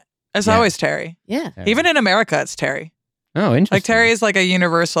Terry in it. It's always Terry. Yeah. Terry. Even in America, it's Terry. Oh, interesting. Like Terry is like a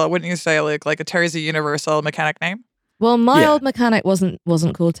universal. Wouldn't you say like a Terry's a universal mechanic name? Well, my old mechanic wasn't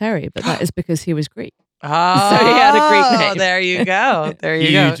called Terry, but that is because he was Greek. Oh, so he had a Greek name. There you go. There you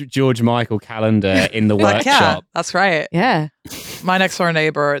Huge go. George Michael calendar in the workshop. Yeah, that's right. Yeah. My next door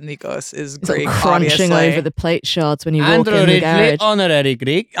neighbor, Nikos, is Greek. Crunching obviously. over the plate shards when you walk Andrew in the Ridley, garage. honorary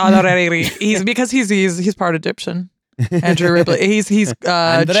Greek. Honorary Greek. He's part Egyptian. Andrew Ridley. He's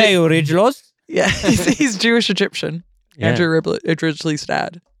Andrei Ridlos. Yeah, he's Jewish Egyptian. Yeah. Andrew Ridley's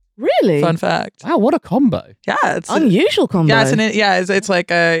dad. Really? Fun fact. Wow, what a combo. Yeah, it's unusual combo. Yeah, it's like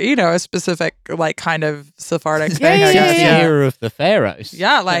a specific like kind of Sephardic thing. Yeah, I guess. yeah. Era of the pharaohs.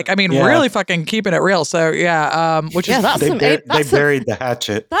 Yeah, like I mean, really fucking keeping it real. So which is that's they buried the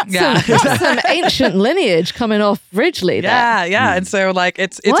hatchet. That's some ancient lineage coming off Ridgely. Yeah, and so like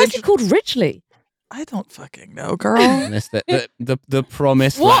it's why is it called Ridgely? I don't fucking know, girl. The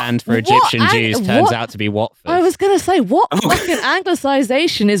promised land for Egyptian Jews turns out to be Watford. I was going to say, what fucking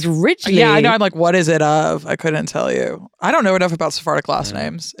anglicization is Ridgely? Yeah, I know. I'm like, what is it of? I couldn't tell you. I don't know enough about Sephardic last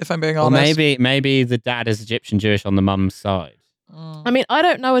names, if I'm being honest. Maybe the dad is Egyptian Jewish on the mum's side. I mean, I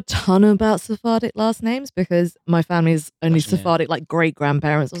don't know a ton about Sephardic last names because my family's only Sephardic, like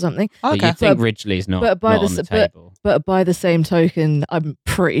great-grandparents or something. Okay. But you think Ridgely's not on the table. But by the same token, I'm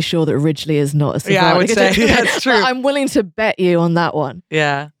pretty sure that Ridgely is not a Sephardic. Yeah, I would say that's true. I'm willing to bet you on that one.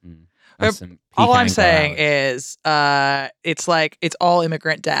 Yeah. All I'm saying is it's all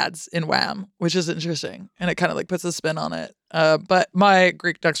immigrant dads in Wham, which is interesting. And it kind of like puts a spin on it. But my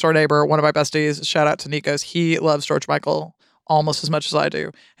Greek next door neighbor, one of my besties, shout out to Nikos, he loves George Michael almost as much as I do.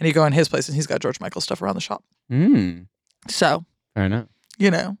 And you go in his place and he's got George Michael stuff around the shop. So, fair enough.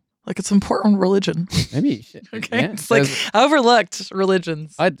 Like it's important religion. Maybe you should. Okay. Yeah. It's like overlooked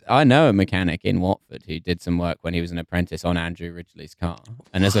religions. I know a mechanic in Watford who did some work when he was an apprentice on Andrew Ridgely's car.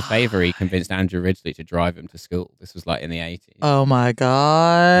 And as a favour, he convinced Andrew Ridgely to drive him to school. This was like in the 80s. Oh my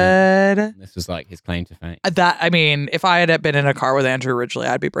God. Yeah. This was like his claim to fame. If I had been in a car with Andrew Ridgely,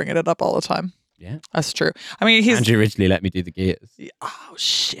 I'd be bringing it up all the time. Yeah. That's true. I mean, Andrew Ridgely let me do the gears. Oh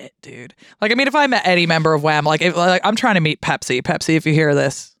shit, dude. Like, I mean, if I met any member of Wham, like I'm trying to meet Pepsi. Pepsi, if you hear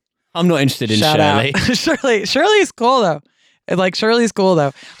this. I'm not interested in Shout Shirley. Shirley's cool though. Shirley's cool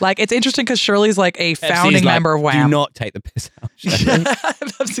though. Like, it's interesting because Shirley's like a founding member of Wham. Do not take the piss out.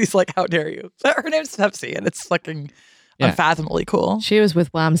 Pepsi's like, how dare you? Her name's Pepsi, and it's fucking unfathomably cool. She was with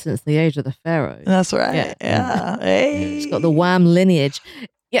Wham since the age of the pharaohs. That's right. Yeah. Hey. She's got the Wham lineage.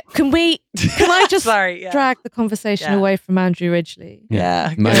 Yeah, can I just drag the conversation away from Andrew Ridgely?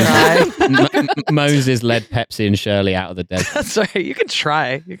 Yeah. Moses led Pepsi and Shirley out of the desert. That's right. You could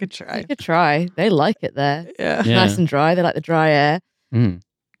try. You could try. They like it there. Yeah. It's nice and dry. They like the dry air. Oh,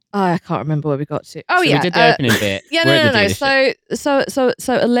 I can't remember where we got to. Oh, we did the opening bit. Yeah, no. So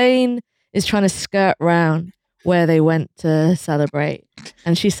Elaine is trying to skirt round where they went to celebrate.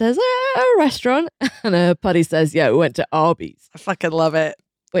 And she says, a restaurant. And Puddy says, yeah, we went to Arby's. I fucking love it.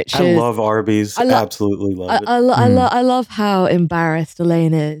 I love Arby's. Absolutely love it. I love how embarrassed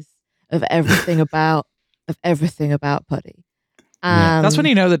Elaine is of everything about Puddy. That's when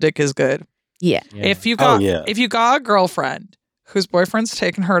you know the dick is good. Yeah. If you got a girlfriend whose boyfriend's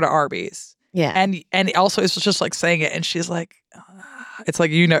taken her to Arby's, and also it's just like saying it, and she's like, it's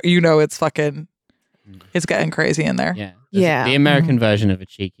like it's fucking, it's getting crazy in there. Yeah. The American version of a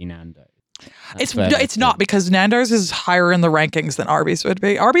cheeky Nando. It's not, because Nando's is higher in the rankings than Arby's would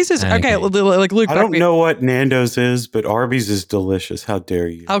be. Arby's is okay. Like Luke, I don't know what Nando's is, but Arby's is delicious. How dare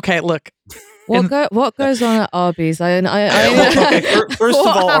you? Okay, look. What goes on at Arby's? First of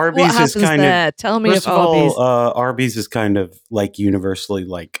all, Arby's is kind of. Tell me first if of Arby's. all, Arby's is kind of like universally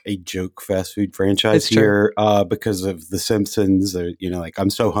like a joke fast food franchise here because of The Simpsons. Like,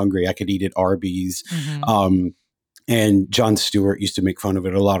 I'm so hungry I could eat at Arby's. And Jon Stewart used to make fun of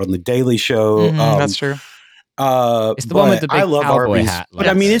it a lot on The Daily Show. That's true. It's the one with the big cowboy hat. But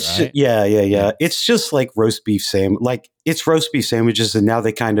I mean, it's right? Yeah. It's just like roast beef it's roast beef sandwiches, and now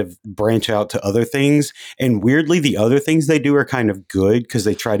they kind of branch out to other things. And weirdly, the other things they do are kind of good because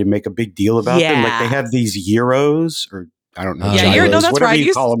they try to make a big deal about them. Like they have these gyros, or I don't know. Gyros, that's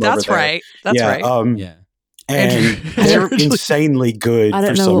right. That's right. That's right. And they're insanely good. I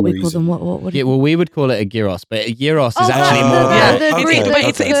don't know what we call them. What well, we would call it a gyros, but a gyros is actually more.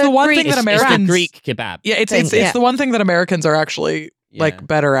 It's the one thing that Americans. It's the Greek kebab. Yeah, it's the one thing that Americans are actually like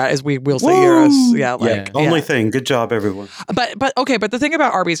better at is we'll say gyros. Yeah, only thing. Good job, everyone. But the thing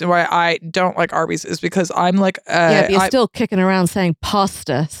about Arby's and why I don't like Arby's is because I'm like but you're still kicking around saying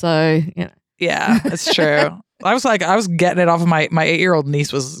pasta, so you know. Yeah, that's true. I was getting it off of my 8-year-old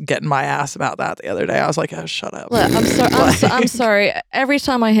niece was getting my ass about that the other day. I was like, oh, shut up. Look, I'm sorry. Every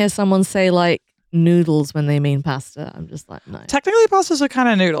time I hear someone say like noodles when they mean pasta, I'm just like, no. Technically, pasta's a kind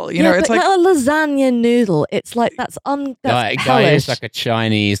of noodle. You know, it's like a lasagna noodle. It's like that's like a guy who's like a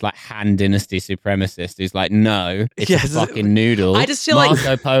Chinese like Han Dynasty supremacist who's like, no, it's a fucking noodle. I just feel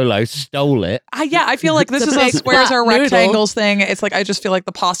Marco Polo stole it. I feel like this is a squares or rectangles thing. It's like I just feel like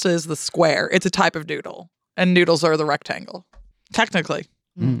the pasta is the square. It's a type of noodle. And noodles are the rectangle. Technically.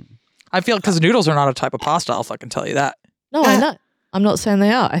 I feel because noodles are not a type of pasta, I'll fucking tell you that. No, I know. I'm not saying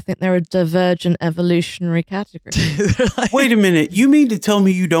they are. I think they're a divergent evolutionary category. Wait a minute. You mean to tell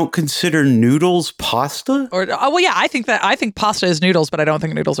me you don't consider noodles pasta? I think pasta is noodles, but I don't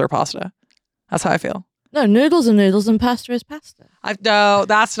think noodles are pasta. That's how I feel. No, noodles are noodles and pasta is pasta. No,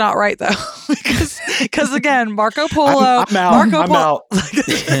 that's not right though. because again, Marco Polo. I'm out.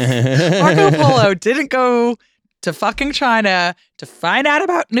 Marco Polo didn't go to fucking China to find out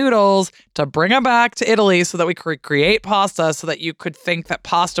about noodles, to bring them back to Italy so that we could create pasta so that you could think that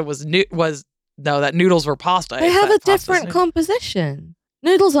pasta that noodles were pasta. They have a different composition.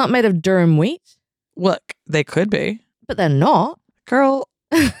 Noodles aren't made of durum wheat. Look, they could be. But they're not. Girl.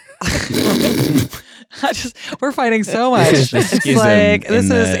 We're fighting so much. This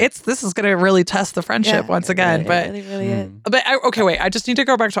is going to really test the friendship once again. But okay, wait. I just need to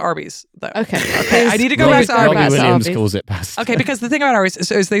go back to Arby's though. Okay. I need to go back to Arby's. Robbie Williams calls it pasta. Okay, because the thing about Arby's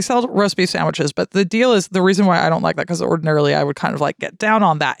is they sell roast beef sandwiches, but the deal is the reason why I don't like that because ordinarily I would kind of like get down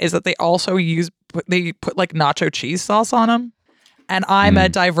on that is that they also put like nacho cheese sauce on them. And I'm a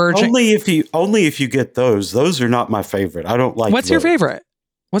divergent. Only if you get those. Those are not my favorite. I don't like. What's your favorite?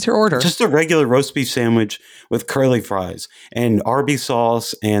 What's your order? Just a regular roast beef sandwich with curly fries and Arby's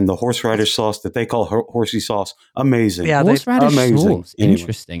sauce and the horseradish sauce that they call horsey sauce. Amazing. Yeah, horseradish sauce.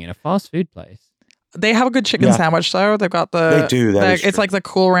 Interesting in a fast food place. They have a good chicken sandwich though. They've got They do. It's like the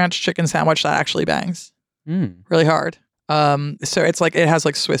Cool Ranch chicken sandwich that actually bangs really hard. So it's like it has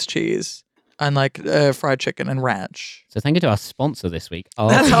like Swiss cheese and like fried chicken and ranch. So thank you to our sponsor this week.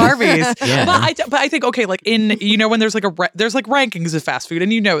 That's Arby's. But I think okay, like when there's like there's like rankings of fast food,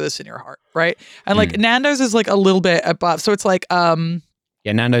 and you know this in your heart, right? And like Nando's is like a little bit above, so it's like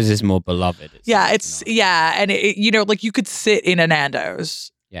Nando's is more beloved. And it, like you could sit in a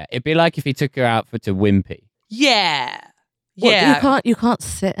Nando's. Yeah, it'd be like if you took her out to Wimpy. Yeah. What, you can't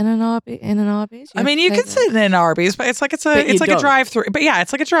sit in an Arby's. I mean, you can sit in an Arby's, but it's like a drive-through. But yeah,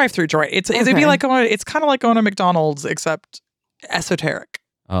 it's like a drive-through joint. It'd be like it's kind of like going to McDonald's except esoteric.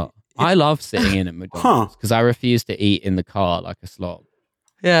 Oh, I love sitting in at McDonald's because I refuse to eat in the car like a slob.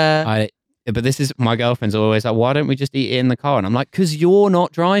 Yeah. But this is my girlfriend's always like, why don't we just eat it in the car? And I'm like, because you're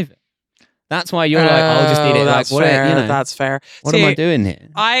not driving. That's why you're like, I'll just eat it. That's fair. That's fair. What am I doing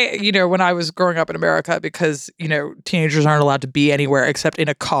here? When I was growing up in America, because, teenagers aren't allowed to be anywhere except in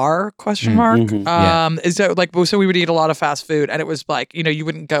a car, ? So we would eat a lot of fast food and it was like, you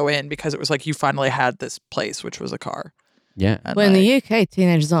wouldn't go in because it was like you finally had this place, which was a car. Yeah. Well, in the UK,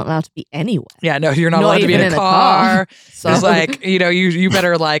 teenagers aren't allowed to be anywhere. Yeah, no, you're not allowed to be in a car. So it's like, you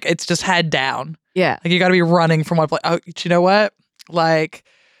better like, it's just head down. Yeah. Like you got to be running from one place. Oh, you know what? Like,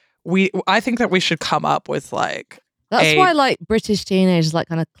 I think that we should come up with like that's why like British teenagers like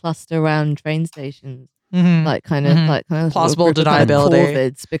kind of cluster around train stations, like kind of plausible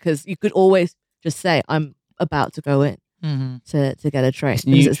deniability, because you could always just say I'm about to go in to get a train. It's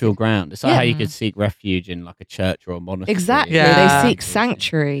neutral ground. It's like how you could seek refuge in like a church or a monastery. Exactly. Yeah. They seek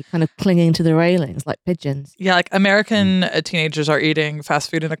sanctuary, kind of clinging to the railings like pigeons. Yeah, like American teenagers are eating fast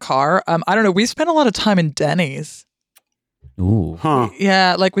food in a car. I don't know. We spend a lot of time in Denny's. Ooh. Huh.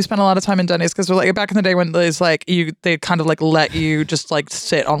 Yeah, like we spent a lot of time in Denny's because we're like back in the day when there's like they kind of like let you just like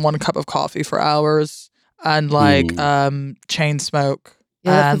sit on one cup of coffee for hours and like chain smoke.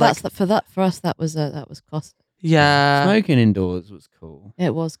 Yeah, for us that was costly. Yeah. Smoking indoors was cool.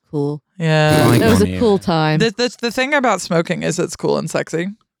 It was cool. Yeah. It was a cool time. The thing about smoking is it's cool and sexy.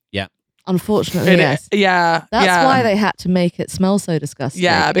 Yeah. Unfortunately, yes. Yeah. That's why they had to make it smell so disgusting.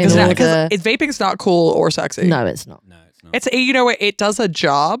 Yeah, because vaping's not cool or sexy. No, it's not. It's it does a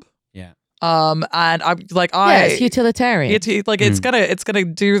job. Yeah. And I'm like it's utilitarian. It's gonna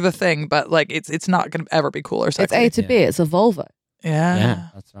do the thing, but like it's not gonna ever be cool or sexy. It's A to B. It's a Volvo. Yeah,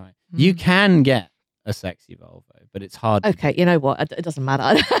 that's right. You can get a sexy Volvo, but it's hard. Okay, you know what? It doesn't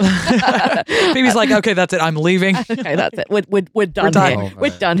matter. Baby's like, okay, that's it. I'm leaving. Okay, that's it. We're done here.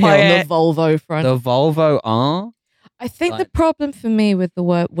 We're done here on the Volvo front. The Volvo R. I think the problem for me with the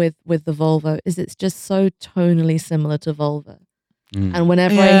with the Volvo is it's just so tonally similar to Volvo. And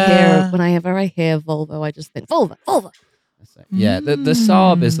whenever I hear Volvo, I just think Volvo. Yeah, the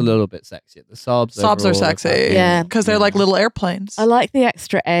Saab is a little bit sexier. The Saabs are sexy. Yeah. Because they're like little airplanes. I like the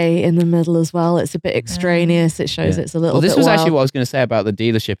extra A in the middle as well. It's a bit extraneous. It shows it's a little bit This was wild. actually what I was going to say about the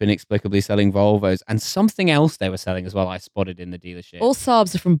dealership inexplicably selling Volvos and something else they were selling as well I spotted in the dealership. All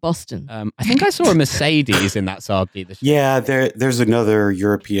Saabs are from Boston. I think I saw a Mercedes in that Saab dealership. Yeah, there's another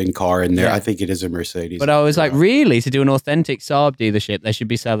European car in there. Yeah. I think it is a Mercedes. But I was like, really? To do an authentic Saab dealership, they should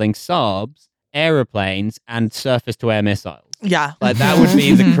be selling Saabs, aeroplanes, and surface-to-air missiles. Yeah. Like that would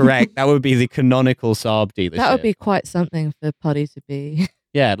be that would be the canonical Saab dealership. That would be quite something for Puddy to be.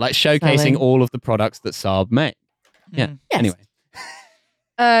 Yeah, like showcasing selling. all of the products that Saab make. Yeah. Yes. Anyway.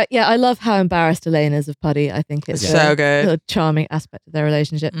 Yeah, I love how embarrassed Elaine is of Puddy. I think it's so good. A charming aspect of their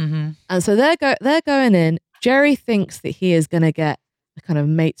relationship. And so they're going in. Jerry thinks that he is going to get a kind of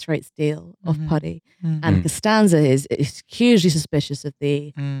mates rates deal off Puddy, and Costanza is hugely suspicious of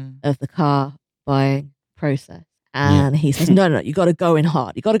the car buying process. And he says, no, you got to go in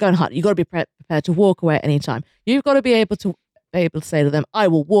hard. You got to go in hard. You got to be prepared to walk away at any time. You've got to be able to say to them, I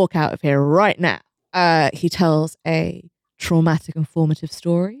will walk out of here right now. He tells a traumatic and formative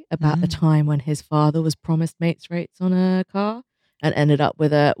story about the time when his father was promised mates rates on a car and ended up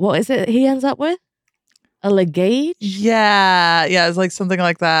with what is it he ends up with? A Legage? Yeah, it's like something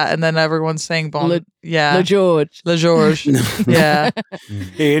like that. And then everyone's saying Le George. Yeah.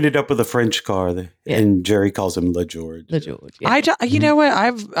 He ended up with a French car, and Jerry calls him Le George. Le George. Yeah. You know what?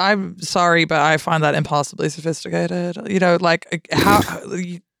 I'm sorry, but I find that impossibly sophisticated. You know, like how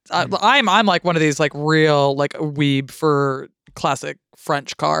I'm like one of these like real like weeb for classic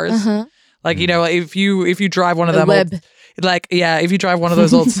French cars. Like you know, if you drive one of them. If you drive one of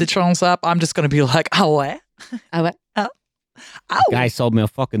those old Citroens up, I'm just going to be like, oh, what? Oh, what? Oh. Guy sold me a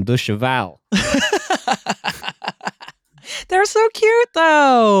fucking De Cheval. They're so cute,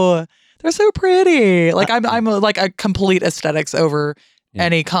 though. They're so pretty. Like, I'm like a complete aesthetics over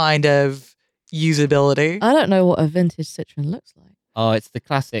any kind of usability. I don't know what a vintage Citroen looks like. Oh, it's the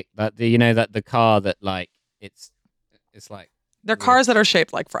classic, the car that like, it's like. They're cars that are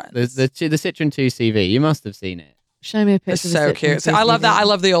shaped like friends. The Citroen 2CV, you must have seen it. Show me a picture. It's so cute. So I love that. I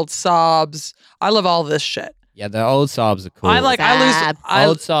love the old Saabs. I love all this shit. Yeah, the old Saabs are cool.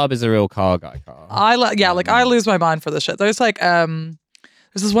 Old Saab is a real car guy car. I lose my mind for this shit. There's like there's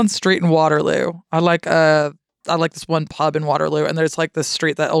this one street in Waterloo. I like this one pub in Waterloo, and there's like this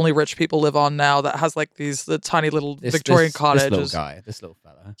street that only rich people live on now that has like the tiny little Victorian cottages. This little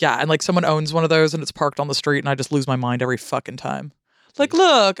fella. Yeah, and like someone owns one of those, and it's parked on the street, and I just lose my mind every fucking time. Like,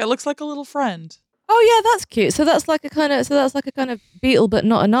 look, it looks like a little friend. Oh yeah, that's cute. So that's like a kind of beetle, but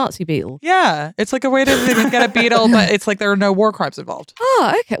not a Nazi beetle. Yeah, it's like a way to get a beetle, but it's like there are no war crimes involved.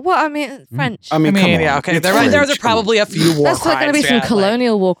 Oh, okay. Well, I mean, French. I mean, yeah, okay. There's probably a few war crimes. That's going to be some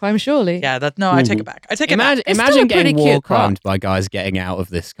colonial war crime, surely. Yeah, I take it back. Imagine getting war crimed by guys getting out of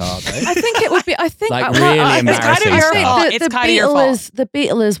this car, though. I think it would be. I think like really embarrassing stuff. It's kind of your fault. The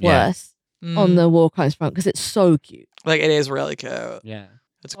beetle is worse on the war crimes front because it's so cute. Like it is really cute. Yeah.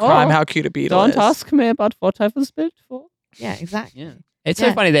 It's a crime how cute a beetle is. Don't ask me about what I was built for. Yeah, exactly. Yeah. It's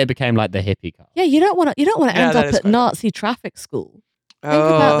so funny they became like the hippie car. Yeah, you don't want to end up at Nazi traffic school. Think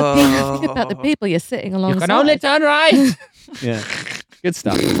about the people you're sitting alongside. You can only turn right. Yeah. Good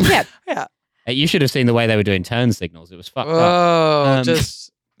stuff. Yeah. You should have seen the way they were doing turn signals. It was fucked up. Oh,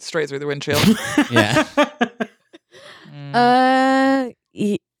 just straight through the windshield. Yeah.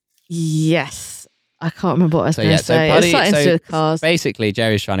 Yes. I can't remember what I was going to say. Puddy, it's something to do with cars. Basically,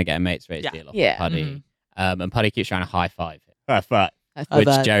 Jerry's trying to get a mates rates deal off Puddy. And Puddy keeps trying to high five him. High five. Which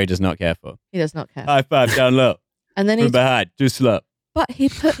Jerry does not care for. He does not care. High five down low. And then from behind, too slow. But he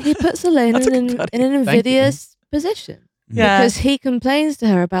puts Elena in an invidious position. Yeah. Because he complains to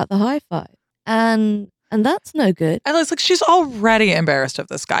her about the high five. And that's no good. And it's like she's already embarrassed of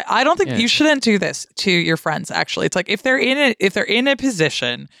this guy. I don't think you shouldn't do this to your friends. Actually, it's like if they're in a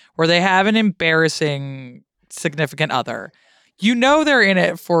position where they have an embarrassing significant other, you know they're in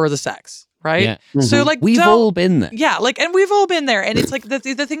it for the sex, right? Yeah. Mm-hmm. So like we've all been there. Yeah, like, and we've all been there. And it's like the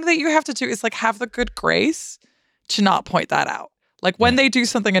thing that you have to do is like have the good grace to not point that out. Like when they do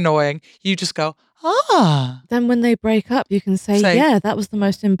something annoying, you just go, Then when they break up, you can say, yeah, that was the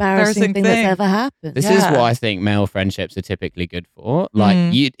most embarrassing thing that's ever happened. This is what I think male friendships are typically good for.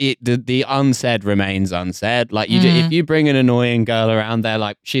 Like the unsaid remains unsaid. Like if you bring an annoying girl around, they're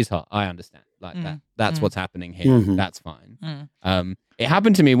like, she's hot. I understand. Like that's what's happening here. That's fine. It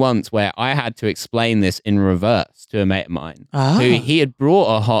happened to me once where I had to explain this in reverse to a mate of mine who he had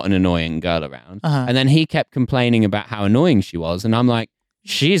brought a hot and annoying girl around, and then he kept complaining about how annoying she was, and I'm like,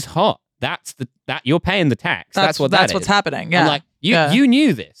 she's hot. That's you're paying the tax. That's what's happening. Yeah. I'm like, you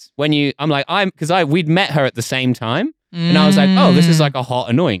knew this when you. I'm like, we'd met her at the same time, and I was like, oh, this is like a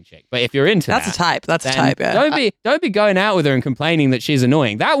hot annoying chick. But if you're into that's a type. That's a type. Yeah. Don't be going out with her and complaining that she's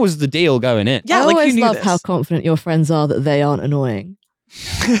annoying. That was the deal going in. Yeah, I always love how confident your friends are that they aren't annoying.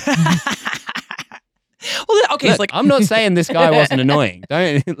 Well, okay, look, it's like I'm not saying this guy wasn't annoying.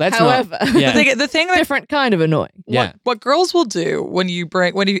 However, the thing that different kind of annoying. What girls will do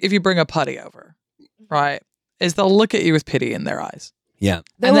if you bring a putty over, right, is they'll look at you with pity in their eyes. Yeah,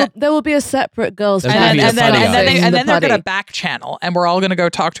 there will be a separate girls' and then they're gonna back channel, and we're all gonna go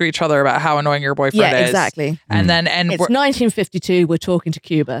talk to each other about how annoying your boyfriend is. Yeah, exactly. And it's 1952. We're talking to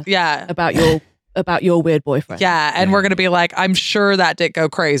Cuba. Yeah, about your weird boyfriend. Yeah, and we're gonna be like, I'm sure that did go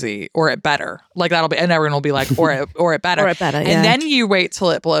crazy, or it better. Like that'll be, and everyone will be like, or it better, or it better. And then you wait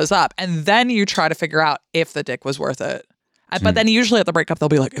till it blows up, and then you try to figure out if the dick was worth it. But then usually at the breakup, they'll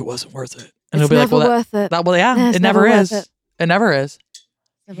be like, it wasn't worth it, and it'll be like, well, worth it. It never is. It never is.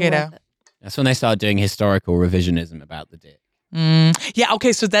 You know, that's when they start doing historical revisionism about the dick. Yeah,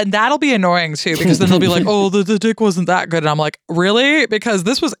 okay, so then that'll be annoying too, because then they'll be like, oh, the dick wasn't that good. And I'm like, really? Because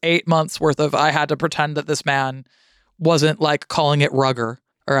this was 8 months worth of, I had to pretend that this man wasn't like calling it rugger,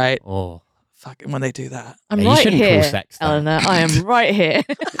 all right? Oh. Fucking when they do that. I'm right here, Eleanor. I am right here.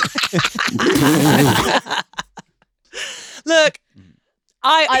 Look,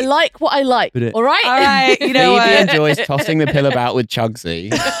 I like what I like, all right? All right, you know what? Phoebe enjoys tossing the pill about with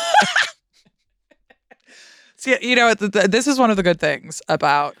Chugsy. See, you know, this is one of the good things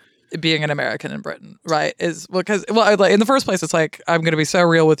about being an American in Britain, right? Is because in the first place, it's like, I'm going to be so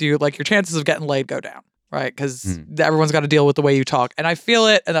real with you, like your chances of getting laid go down, right? Because everyone's got to deal with the way you talk, and I feel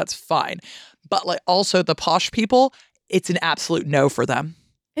it, and that's fine. But like also the posh people, it's an absolute no for them.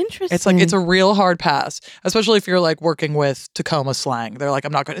 Interesting. It's like it's a real hard pass, especially if you're like working with Tacoma slang. They're like,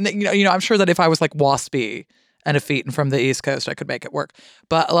 I'm not going to. You know, I'm sure that if I was like waspy and a feet from the East Coast, I could make it work.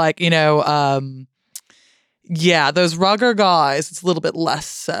 But like, you know. Yeah, those rugger guys, it's a little bit less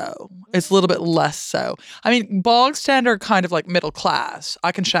so. I mean, bog standard kind of like middle class.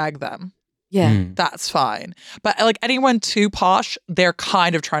 I can shag them. Yeah. That's fine. But like anyone too posh, they're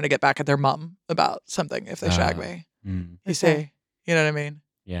kind of trying to get back at their mum about something if they shag me. You see? You know what I mean?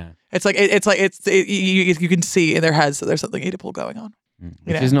 Yeah. It's like, you can see in their heads that there's something Oedipal going on.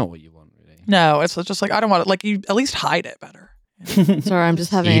 Which is not what you want, really. No, it's just like, I don't want it. Like, you at least hide it better. Sorry, I'm just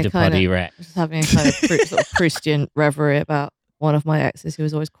having a kind of sort of Christian reverie about one of my exes who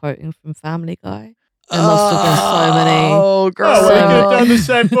was always quoting from Family Guy. There must have been so many. Oh, girl. We could have done the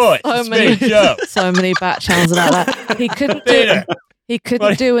same voice. So many back channels about that. He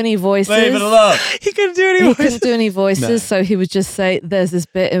couldn't do any voices. Leave it alone. He couldn't do any voices. No. So he would just say, "There's this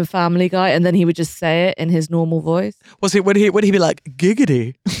bit in Family Guy," and then he would just say it in his normal voice. Would he be like,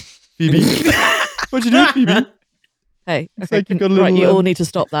 giggity? Phoebe, what'd you do, Phoebe? Hey, okay, like you all need to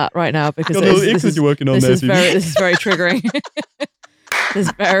stop that right now because this is very triggering. This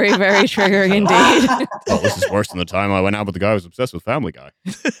is very, very triggering indeed. Oh, this is worse than the time I went out with the guy who was obsessed with Family Guy.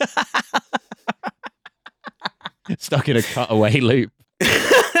 Stuck in a cutaway loop.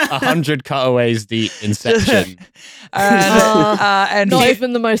 100 cutaways deep inception. And not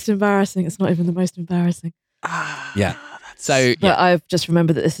even the most embarrassing. It's not even the most embarrassing. Yeah. So, but I've just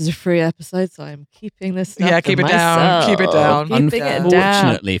remembered that this is a free episode, so I'm keeping this stuff keep it down. Keep it down.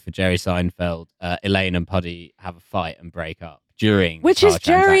 Unfortunately for Jerry Seinfeld, Elaine and Puddy have a fight and break up during which is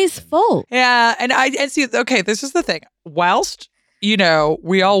Jerry's fault. Yeah, and see, okay, this is the thing. Whilst, you know,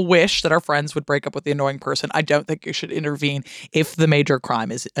 we all wish that our friends would break up with the annoying person, I don't think you should intervene if the major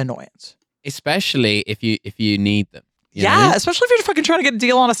crime is annoyance. Especially if you need them. Yeah, especially if you're fucking trying to get a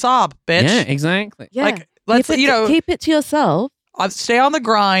deal on a sob, bitch. Yeah, exactly. Yeah. Like, let's, keep it to yourself. Stay on the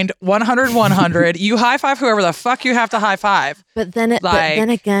grind, 100. You high five whoever the fuck you have to high five. But then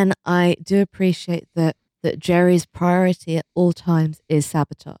again, I do appreciate that that Jerry's priority at all times is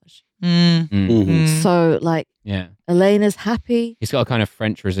sabotage. So like, Elena's happy. He's got a kind of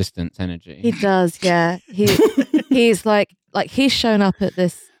French resistance energy. He does, yeah. He's like he's shown up at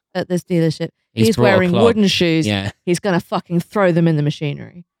this dealership. He's wearing wooden shoes. Yeah. He's gonna fucking throw them in the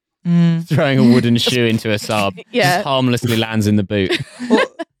machinery. Throwing a wooden shoe into a Saab. Just harmlessly lands in the boot.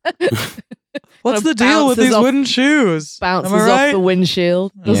 What's the deal with these wooden shoes? Bounces off the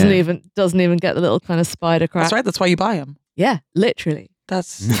windshield. Doesn't even get the little kind of spider crack. That's right. That's why you buy them. Yeah, literally.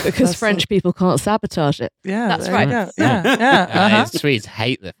 That's because French people can't sabotage it. Yeah, that's right. Yeah. Swedes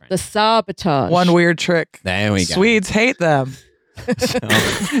hate the French. The sabotage. One weird trick. There we go. Swedes hate them.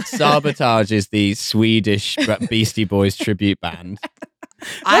 Sabotage is the Swedish Beastie Boys tribute band.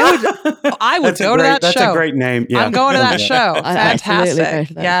 I would go to that show. That's a great name. Yeah. I'm going to that show.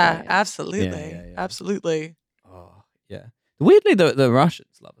 Fantastic. Yeah, absolutely. Absolutely. Oh, yeah. Weirdly, the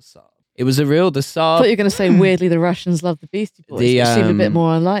Russians love a Saab. It was the Saab. I thought you were going to say weirdly the Russians love the Beastie Boys. Which seem a bit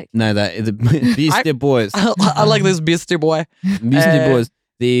more unlike. No, the Beastie Boys. I like this Beastie Boy. Beastie Boys.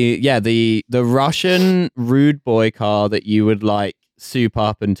 The Russian rude boy car that you would like soup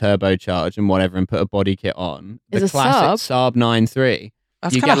up and turbocharge and whatever and put a body kit on. The classic Saab 9.3.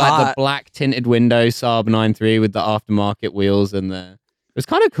 That's you get like hot. the black tinted window Saab 9.3 with the aftermarket wheels and it was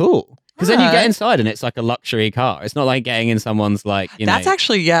kind of cool. Because then you get inside and it's like a luxury car. It's not like getting in someone's like, that's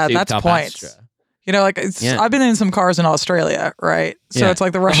actually, that's points. Astra. You know, like I've been in some cars in Australia, right? So it's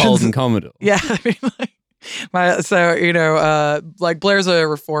like the Russians. Holden Commodore. Yeah. I mean, like Blair's a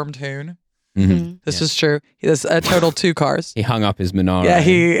reformed hoon. This is true. He has a total 2 cars. He hung up his Menara.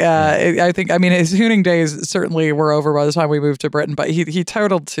 Yeah, I think, his hooning days certainly were over by the time we moved to Britain, but he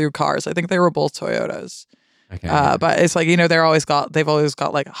totaled 2 cars. I think they were both Toyotas. Okay. But it's like, they've always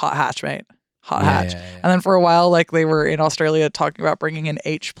got like hot hatch, mate. Hot hatch. Yeah. And then for a while, like they were in Australia talking about bringing in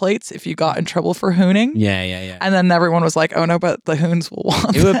H plates if you got in trouble for hooning. Yeah. And then everyone was like, oh no, but the hoons will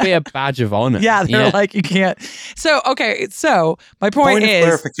want it. Would be a badge of honor. Yeah, they're like, you can't. So, okay. So my point is.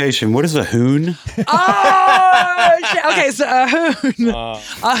 Clarification. What is a hoon? Oh, shit. Okay. So a hoon.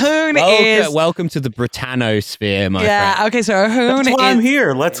 A hoon is. Welcome to the Britannosphere, my friend. Yeah. Okay. So a hoon That's why I'm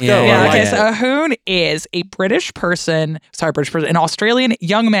here. Let's go. Yeah. Okay. So a hoon is a British person, an Australian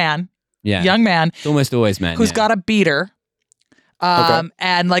young man. Yeah. Young man. It's almost always men. Who's got a beater.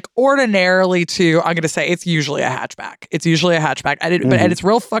 And like ordinarily I'm going to say it's usually a hatchback. And it's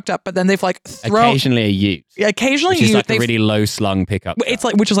real fucked up, but then they've like thrown. Occasionally a ute. Yeah, occasionally which is like a really low slung pickup. It's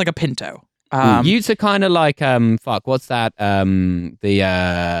like, which is like a Pinto. Utes are kind of like, what's that?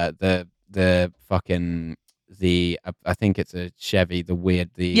 The fucking, I think it's a Chevy,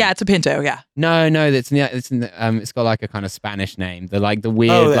 Yeah, it's a Pinto, yeah. No, it's got like a kind of Spanish name. The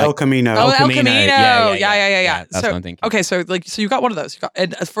weird. Oh, like, El Camino. Oh, El Camino. Yeah. That's what I'm thinking. Okay, so you got one of those.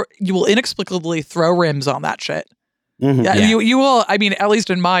 You will inexplicably throw rims on that shit. Mm-hmm. Yeah. You will, at least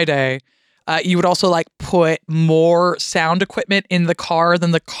in my day, you would also like put more sound equipment in the car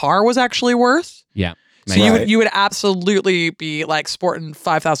than the car was actually worth. Yeah. So you would absolutely be like sporting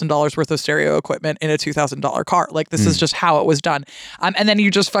 $5,000 worth of stereo equipment in a $2,000 car. Like this is just how it was done. And then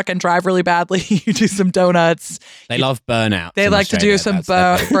you just fucking drive really badly. You do some donuts. They love burnouts. They like Australia, to do some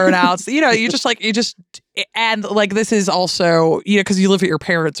burnouts. And like this is also, because you live with your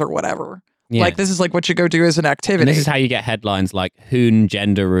parents or whatever. Yeah. Like this is like what you go do as an activity. And this is how you get headlines like "Hoon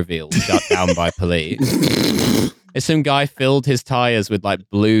gender reveal shut down by police." If some guy filled his tires with like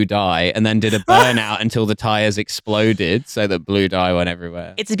blue dye and then did a burnout until the tires exploded, so that blue dye went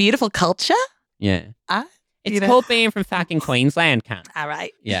everywhere. It's a beautiful culture. Yeah. It's called being from fucking Queensland, cunt. All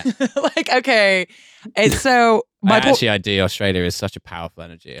right. Yeah. Like, okay. And so I do. Australia is such a powerful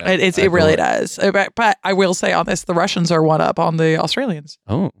energy. It really does. But I will say on this, the Russians are one up on the Australians.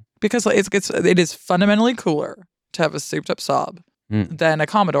 Oh. Because it is fundamentally cooler to have a souped up Saab than a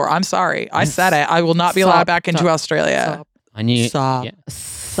Commodore. I'm sorry. I said it. I will not be allowed back into Australia. Saab. I knew Saab. Yeah.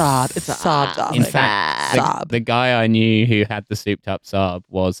 Saab. It's Saab, darling. In fact, the guy I knew who had the souped up Saab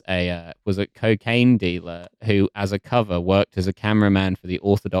was a cocaine dealer who, as a cover, worked as a cameraman for the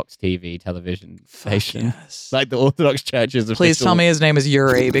Orthodox television station. Yes. Like the Orthodox churches. Please tell me his name is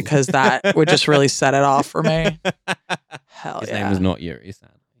Yuri, because that would just really set it off for me. Hell his yeah. name was not Yuri,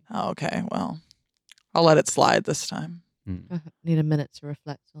 sadly. Oh, okay, well, I'll let it slide this time. I need a minute to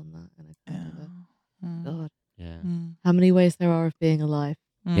reflect on that. God. Yeah. How many ways there are of being alive.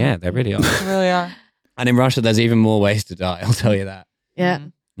 Yeah, there really are. There really are. And in Russia, there's even more ways to die, I'll tell you that. Yeah.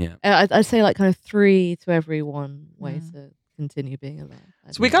 Yeah. I'd say like kind of 3 to every 1 way to continue being alive.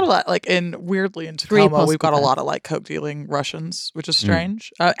 So we got a lot, like weirdly in Tacoma, we've got a lot of like coke dealing Russians, which is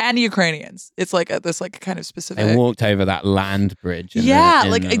strange, and Ukrainians. It's like this like kind of specific. They walked over that land bridge.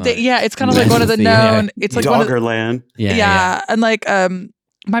 It's kind of like one of the known. It's like Doggerland. Yeah, and like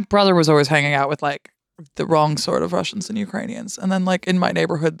my brother was always hanging out with like the wrong sort of Russians and Ukrainians, and then like in my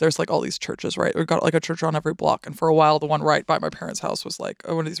neighborhood, there's like all these churches. Right, we've got like a church on every block, and for a while, the one right by my parents' house was like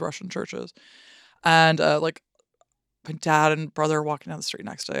one of these Russian churches, and like. My dad and brother are walking down the street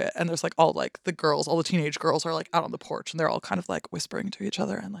next to it, and there's like all like the girls, all the teenage girls are like out on the porch, and they're all kind of like whispering to each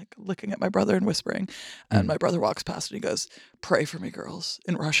other and like looking at my brother and whispering. And my brother walks past and he goes, "Pray for me, girls,"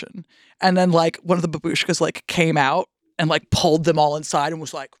 in Russian. And then like one of the babushkas like came out and like pulled them all inside and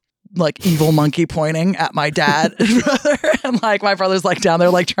was like evil monkey pointing at my dad and brother, and like my brother's like down there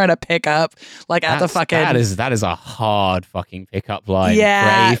like trying to pick up like at the fucking that is a hard fucking pickup line.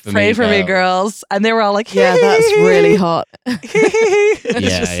 Yeah, pray for me, girls. And they were all like, yeah, that's really hot.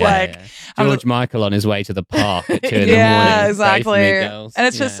 George Michael on his way to the park at 2 in the morning. Yeah, exactly. And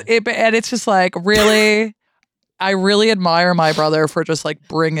it's just it's just like really. I really admire my brother for just like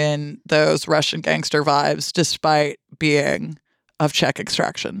bringing those Russian gangster vibes, despite being of Czech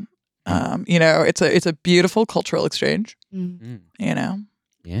extraction. It's a beautiful cultural exchange. You know,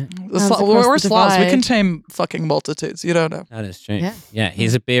 yeah, we're Slavs. We can tame fucking multitudes. You don't know. That is true. Yeah,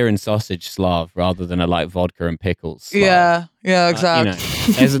 he's a beer and sausage Slav rather than a like vodka and pickles Slav. Yeah,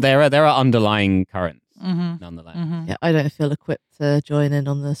 exactly. There are underlying currents nonetheless. Yeah, I don't feel equipped to join in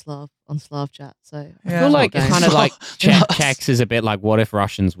on the Slav chat. So I feel like it's kind of like Czechs is a bit like, what if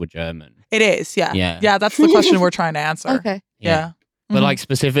Russians were German? It is. Yeah. That's the question we're trying to answer. Okay. Yeah. But like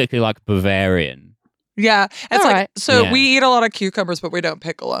specifically like Bavarian. Yeah. It's we eat a lot of cucumbers, but we don't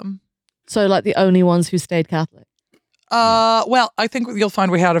pickle them. So like the only ones who stayed Catholic? Well, I think you'll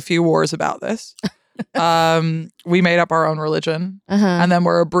find we had a few wars about this. We made up our own religion, and then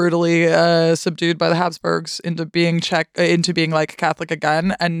we're brutally subdued by the Habsburgs into being like Catholic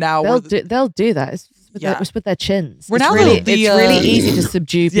again. And now they'll do that. It's with their chins. It's really easy to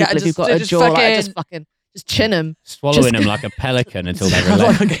subdue people if you've got a jaw. Just chin them. Swallowing them like a pelican until they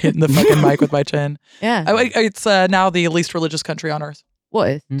relax. Hitting the fucking mic with my chin. Yeah. It's now the least religious country on earth.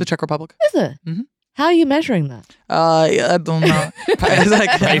 What is? The Czech Republic. Is it? Mm-hmm. How are you measuring that? I don't know.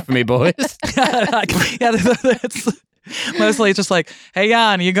 Pray for me, boys. It's mostly just like, hey,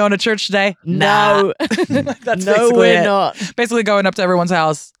 Jan, you going to church today? No. That's we're not. Basically going up to everyone's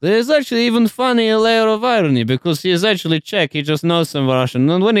house. There's actually even funny layer of irony because he is actually Czech. He just knows some Russian.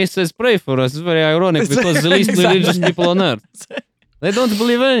 And when he says pray for us, it's very ironic because the least religious people on earth, they don't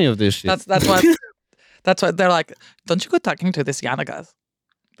believe any of this shit. That's why they're like, don't you go talking to this Yana guys.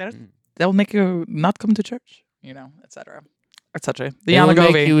 They'll make you not come to church, etc. etc. The Yana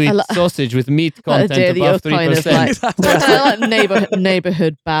make you eat sausage with meat content above 3%. Like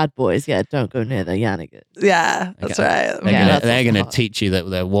neighborhood bad boys. Yeah, don't go near the Yannigas. Yeah, that's right. They're going to teach you that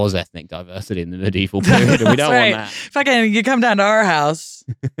there was ethnic diversity in the medieval period, and we don't want that. Fucking, you come down to our house.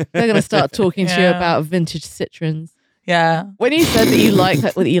 They're going to start talking to you about vintage Citroens. Yeah. When you said that you like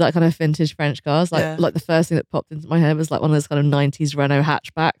kind of vintage French cars, like the first thing that popped into my head was like one of those kind of 90s Renault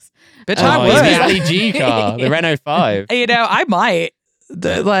hatchbacks. Bitch, I would. The Ali G car, the Renault 5. I might.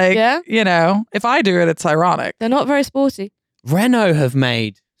 If I do it, it's ironic. They're not very sporty. Renault have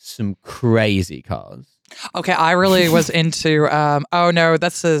made some crazy cars. Okay, I really was into.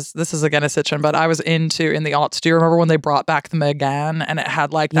 This is again a Citroen, but I was into in the aughts. Do you remember when they brought back the Megane and it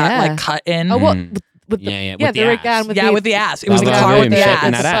had like that like cut in? Oh, what? With the Reggae with the ass. It was the car with the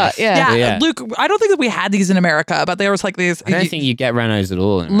ass. Yeah. Luke, I don't think that we had these in America, but there was like these. I don't think you get Renaults at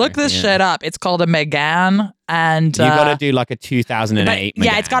all. Look this shit up. It's called a Megane, and you got to do like a 2008. Megane.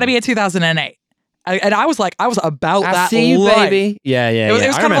 Yeah, it's got to be a 2008. And I was about that. See you, baby. Yeah. It was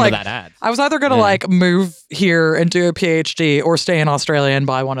I kind of like that ad. I was either gonna like move here and do a PhD or stay in Australia and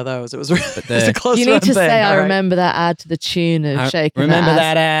buy one of those. It was really a close. You need to say I remember that ad to the tune of Shaking. Remember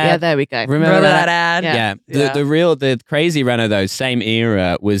that ad? Yeah, there we go. Remember that ad? Yeah. The crazy Renault though, same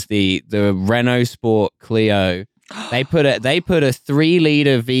era was the Renault Sport Clio. They put a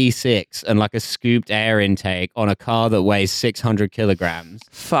 3-liter V6 and like a scooped air intake on a car that weighs 600 kilograms.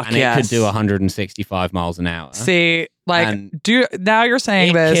 Fuck, it could do 165 miles an hour. See, now you're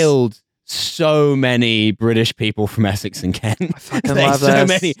saying it killed so many British people from Essex and Kent. I fucking love this.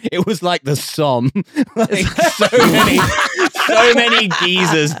 Many. It was like the Somme. so many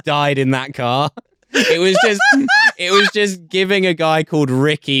geezers died in that car. It was just giving a guy called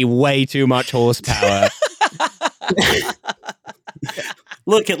Ricky way too much horsepower.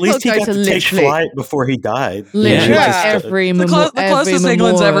 Look, at least he got to take flight before he died. Literally, every the closest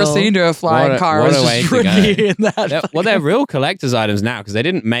England's ever seen to a flying car is just Ricky in that. Well, they're real collector's items now because they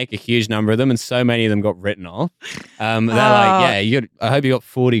didn't make a huge number of them, and so many of them got written off. They're like, yeah, I hope you got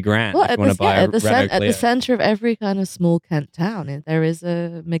 40 grand if you want to buy a Renault Clio. At the center of every kind of small Kent town, there is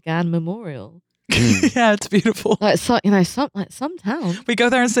a McGann Memorial. Yeah, it's beautiful. Like some town. We go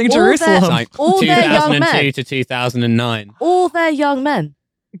there and sing Jerusalem. Like all 2002 to 2009. All their young men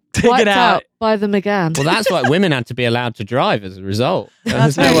taken out by the McGann. Well, that's why women had to be allowed to drive as a result.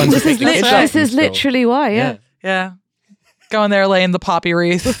 This is literally why. Yeah. Going there, laying the poppy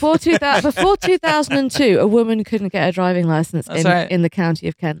wreath. Before 2002, a woman couldn't get a driving license in the county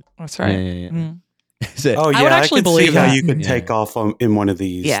of Kent. That's right. Yeah. Mm. Oh yeah, I would actually believe see that. how you could take off in one of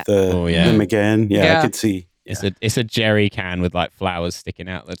these. Yeah. The McGann. Yeah, I could see. It's a jerry can with like flowers sticking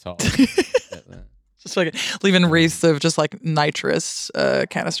out the top. Just like leaving wreaths of just like nitrous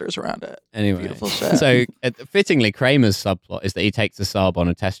canisters around it. Anyway, beautiful shit. So fittingly, Kramer's subplot is that he takes a Saab on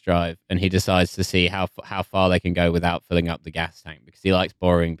a test drive and he decides to see how far they can go without filling up the gas tank because he likes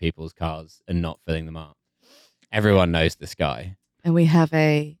borrowing people's cars and not filling them up. Everyone knows this guy. And we have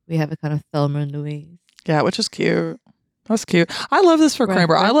a kind of Thelma and Louise. Yeah, which is cute. That's cute. I love this for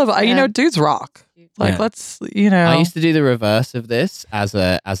Kramer. I love, dudes rock. Like, let's, I used to do the reverse of this as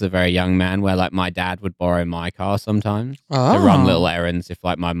a very young man, where like my dad would borrow my car sometimes to run little errands if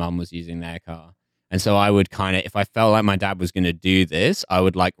like my mum was using their car. And so I would kind of, if I felt like my dad was going to do this, I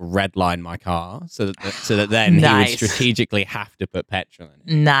would like redline my car so that then he would strategically have to put petrol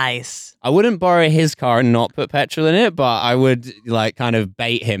in it. Nice. I wouldn't borrow his car and not put petrol in it, but I would like kind of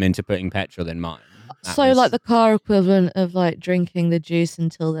bait him into putting petrol in mine. Like the car equivalent of like drinking the juice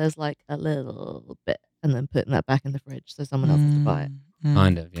until there's like a little bit and then putting that back in the fridge so someone else has to buy it.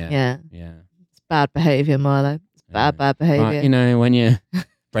 Kind of, yeah. It's bad behavior, Milo. It's bad behavior. Right, when you...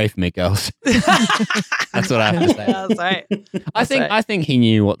 Pray for me, girls. That's what I have to say. That's right. I think he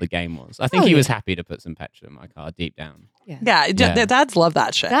knew what the game was. I think he was happy to put some petrol in my car deep down. Yeah. Dads love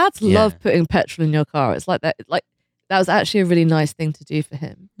that shit. Dads love putting petrol in your car. It's like that. Like that was actually a really nice thing to do for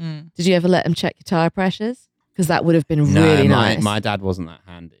him. Did you ever let him check your tire pressures? Because that would have been really nice. My dad wasn't that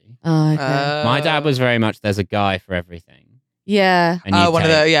handy. Oh, okay. My dad was very much there's a guy for everything. Yeah. One of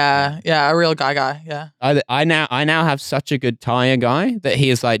the a real guy. Yeah. I now have such a good tire guy that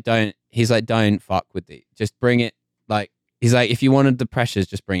he's like don't fuck with it. Just bring it. Like he's like, if you wanted the pressures,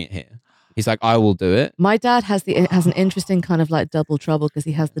 just bring it here. He's like, I will do it. My dad has an interesting kind of like double trouble because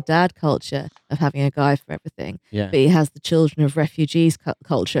he has the dad culture of having a guy for everything, but he has the children of refugees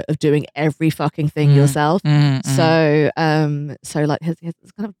culture of doing every fucking thing yourself. So like he has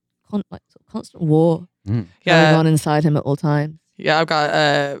this kind of constant war going on inside him at all times. Yeah, I've got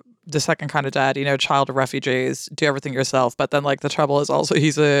the second kind of dad, child of refugees, do everything yourself. But then like the trouble is also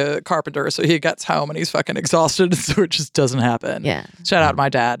he's a carpenter, so he gets home and he's fucking exhausted, so it just doesn't happen. Yeah. Shout out my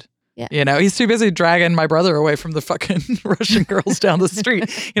dad. Yeah. He's too busy dragging my brother away from the fucking Russian girls down the street.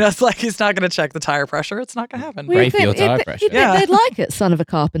 It's like he's not going to check the tire pressure. It's not going to happen. Pray for your tire pressure. They'd like it, son of a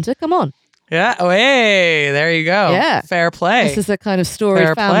carpenter. Come on. Yeah. Oh, hey, there you go. Yeah. Fair play. This is a kind of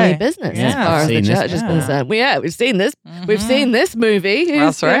storied family business as far as the church is concerned. We've seen this. Mm-hmm. We've seen this movie.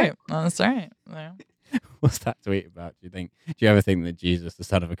 That's right. That's right. Yeah. What's that tweet about? Do you ever think that Jesus, the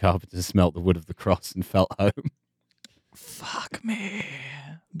son of a carpenter, smelt the wood of the cross and felt home? Fuck me.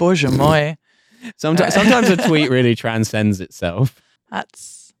 Boże moi. Sometimes a tweet really transcends itself.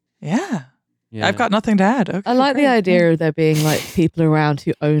 That's I've got nothing to add. Okay, I like the idea of there being like people around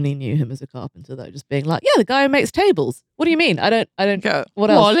who only knew him as a carpenter, though, just being like, the guy who makes tables. What do you mean? I don't go. What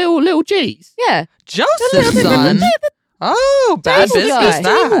else? Little G's. Yeah, Joseph's son. Oh, bad business.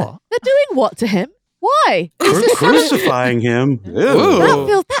 They're doing what to him? Why? Crucifying him.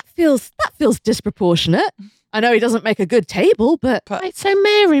 That feels disproportionate. I know he doesn't make a good table, but so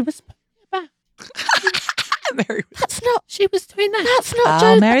Mary was. That's not. She was doing that. That's not.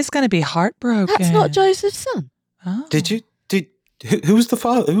 Joseph. Mary's going to be heartbroken. That's not Joseph's son. Oh. Who was the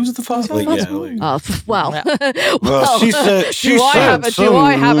father? Who was the father? Well, she said. Do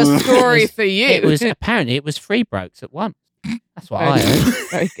I have a story for you? It was three blokes at once. That's what I heard.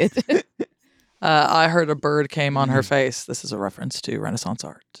 Very good. I heard a bird came on her face. This is a reference to Renaissance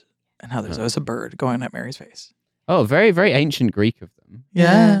art and how there's always a bird going at Mary's face. Oh, very, very ancient Greek of them.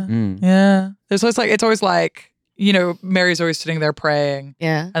 Yeah. Yeah. It's always like, Mary's always sitting there praying.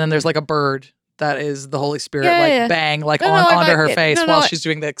 Yeah. And then there's like a bird that is the Holy Spirit, bang, onto her face while she's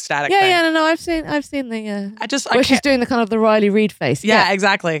doing the ecstatic thing. No, I've seen the where she's doing the kind of the Riley Reid face. Yeah,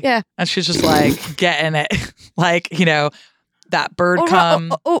 exactly. Yeah. And she's just like getting it. like, that bird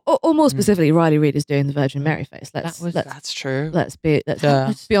come. Or more specifically, Riley Reid is doing the Virgin Mary face. That's true. Let's be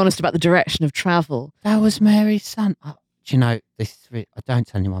honest about the direction of travel. That was Mary's son. Do you know, this is really, I don't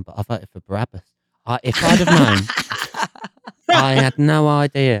tell anyone, but I voted for Barabbas. If I'd have known, I had no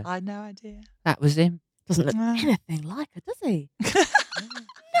idea. I had no idea. That was him. Doesn't look anything like her, does he?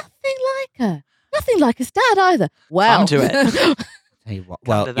 Nothing like her. Nothing like his dad either. Wow. Come to it. Tell you what,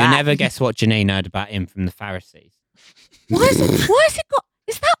 well, you'll never guess what Janine heard about him from the Pharisees. Why has he got?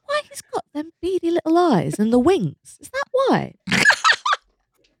 Is that why he's got them beady little eyes and the wings? Is that why?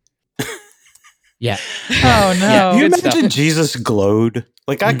 Yeah. Oh no. Yeah. You imagine stuff. Jesus glowed.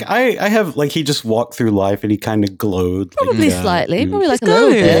 Like I have like he just walked through life and he kind of glowed. Probably like, slightly. Probably like a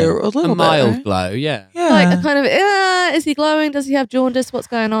Glowed little bit. A mild glow, yeah. Like a kind of, is he glowing? Does he have jaundice? What's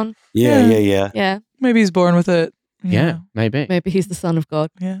going on? Yeah. Yeah. Maybe he's born with it. Yeah, maybe. Maybe he's the son of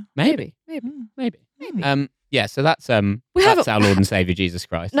God. Yeah. Maybe. Yeah, so that's our Lord and Savior Jesus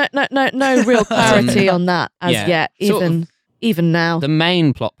Christ. No real clarity on that as yet, even now. The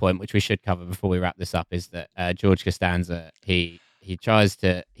main plot point, which we should cover before we wrap this up, is that George Costanza, he's trying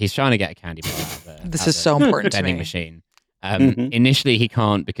to get a candy bar out of this is so important to vending me. machine. Initially, he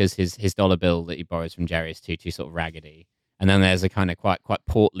can't because his dollar bill that he borrows from Jerry is too sort of raggedy. And then there's a kind of quite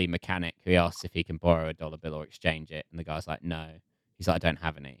portly mechanic who he asks if he can borrow a dollar bill or exchange it, and the guy's like, no. He's like, I don't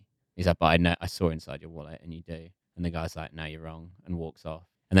have any. He's like, but I saw inside your wallet, and you do. And the guy's like, no, you're wrong, and walks off.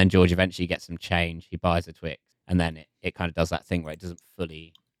 And then George eventually gets some change. He buys a Twix, and then it kind of does that thing where it doesn't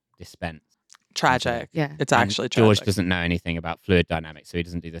fully dispense. Tragic. Yeah. It's actually tragic. George doesn't know anything about fluid dynamics, so he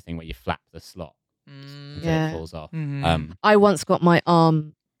doesn't do the thing where you flap the slot until it falls off. Mm-hmm. I once got my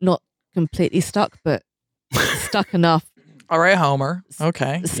arm not completely stuck, but stuck enough. All right, Homer.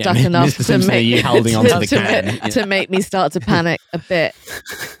 Okay. Stuck enough to make you holding onto the can. to make me start to panic a bit,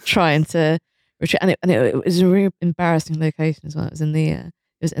 trying to retreat. And it was a really embarrassing location as well. It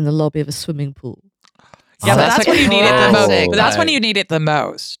was in the lobby of a swimming pool. Yeah, but that's when you need it the most. classic. But that's when you need it the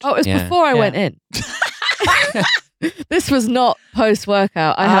most. Oh, it was before I went in. This was not post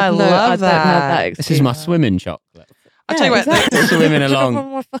workout. I don't have that experience. This is my swimming chocolate. I'll tell you what. exactly. Swimming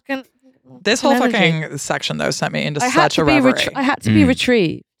along. This whole energy. fucking section though sent me into such a reverie. I had to be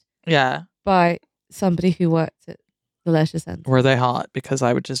retrieved Yeah. by somebody who worked at the leisure centre. Were they hot? Because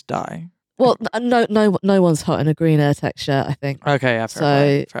I would just die. Well, no one's hot in a green Airtech shirt, I think. Okay, yeah,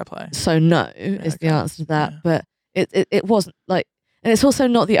 fair play. So no is the answer to that. Yeah. But it wasn't like, and it's also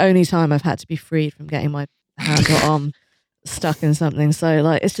not the only time I've had to be freed from getting my hand or arm stuck in something. So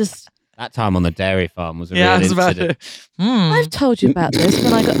like, it's just. That time on the dairy farm was a real I was about incident. to. I've told you about this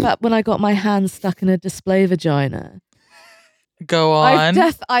when I got my hand stuck in a display vagina. Go on.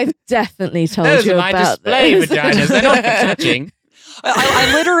 I've definitely told Those you are my about display this. vaginas. They're not touching.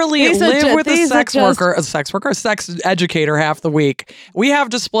 I literally These are live with a these sex educator half the week. We have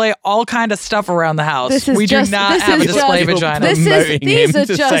display all kind of stuff around the house. This is We just- do not this have a is display just- vagina. This is Promoting these him are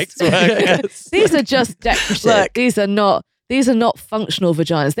to just sex work. these are just decorative. Look. These are not functional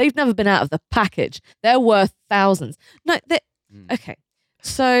vaginas. They've never been out of the package. They're worth thousands. No, okay.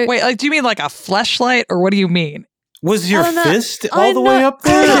 So Wait, like, do you mean like a fleshlight, or what do you mean? Was your I don't know. fist all the way up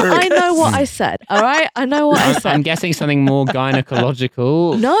there? I know what I said. All right, I know what I said. I'm guessing something more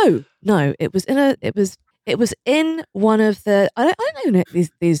gynecological. No. It was in one of the. I don't know if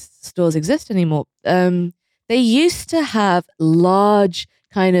these stores exist anymore. They used to have large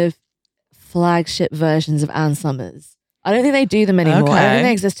kind of flagship versions of Ann Summers. I don't think they do them anymore. I don't think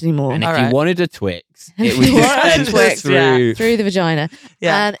they exist anymore. And if All you right. wanted a Twix, If it was you wanted a dispensed Twix, through. through the vagina,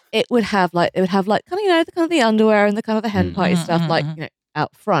 Yeah. and it would have kind of the kind of the underwear and the kind of the hen party stuff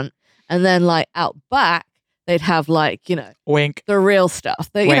out front, and then like out back they'd have Wink. the real stuff,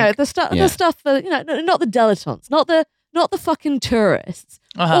 the stuff for not the dilettantes, not the fucking tourists,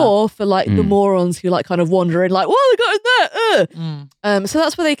 or for like the morons who like kind of wander in like, what they got in there? So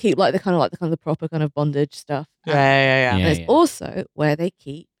that's where they keep like the kind of the proper kind of bondage stuff. Yeah. And it's also where they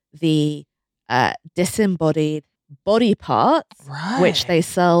keep the disembodied body parts, Right. which they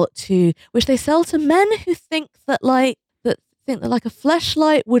sell to men who think that like a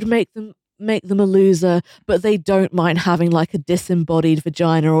fleshlight would make them a loser, but they don't mind having like a disembodied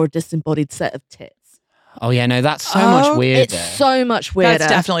vagina or a disembodied set of tits. Oh yeah, no, that's so much weirder. It's so much weirder.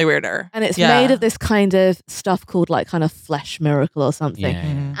 That's definitely weirder. And it's made of this kind of stuff called like kind of Flesh Miracle or something.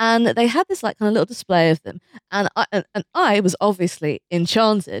 Yeah. And they had this like kind of little display of them. And I was obviously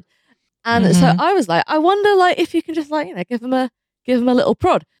enchanted. And so I was like, I wonder like if you can just like, give them a little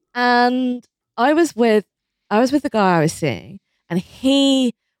prod. And I was with the guy I was seeing, and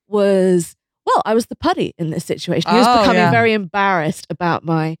he was, I was the putty in this situation. He was becoming very embarrassed about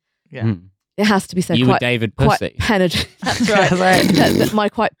my it has to be said. You quite, were David quite Pussy. That's right. My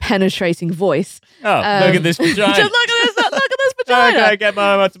quite penetrating voice. Oh, look at this vagina. Just look at this vagina. I get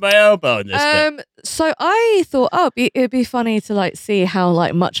my arm to my elbow in this thing. So I thought, it'd be funny to like see how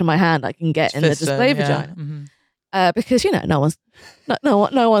like much of my hand I can get in the display vagina. Mm-hmm. Because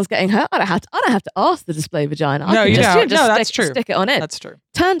no one's getting hurt. I don't have to ask the display vagina. I can just stick it on it. That's true.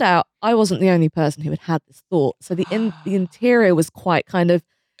 Turned out I wasn't the only person who had this thought. So the interior was quite kind of.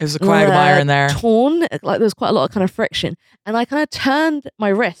 It was a quagmire in there. Torn, like there was quite a lot of kind of friction. And I kind of turned my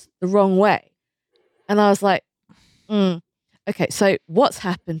wrist the wrong way. And I was like, okay, so what's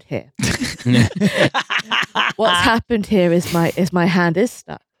happened here? What's happened here is my hand is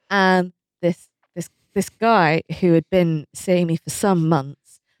stuck. And this guy who had been seeing me for some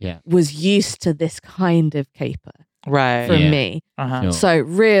months was used to this kind of caper from me. Uh-huh. Sure. So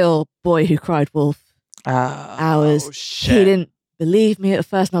real boy who cried wolf hours. Oh, shit. He didn't believe me at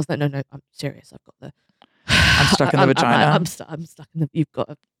first, and I was like, no, I'm serious. I've got the. I'm stuck in the vagina. I'm stuck in the. You've got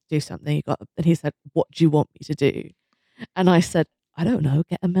to do something. And he said, "What do you want me to do?" And I said, "I don't know.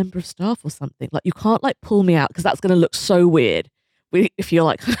 Get a member of staff or something. Like you can't like pull me out because that's going to look so weird if you're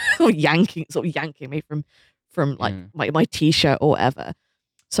like yanking me from like my t-shirt or whatever.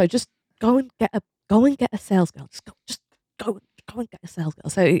 So just go and get a sales girl. Just go and get a sales girl."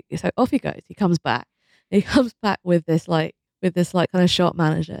 So off he goes. He comes back. He comes back with this kind of shop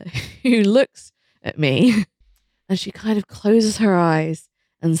manager who looks at me and she kind of closes her eyes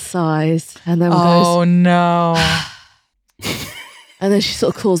and sighs and then goes, "Oh no." And then she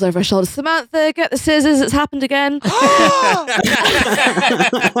sort of calls over her shoulder, "Samantha, get the scissors, it's happened again." And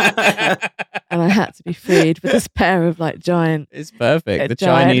I had to be freed with this pair of like giant. It's perfect. The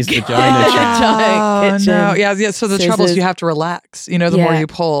giant- Chinese vagina giant kitchen no. Yeah. So the trouble is you have to relax, the more you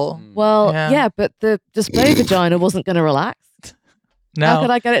pull. Well, but the display vagina wasn't going to relax. No. How could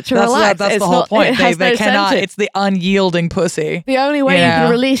I get it to relax? That's the whole point. They cannot. It's the unyielding pussy. The only way you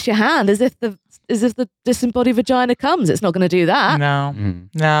can release your hand is if the disembodied vagina comes. It's not going to do that. No.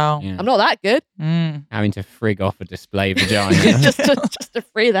 No. Yeah. I'm not that good. Having to frig off a display vagina. just to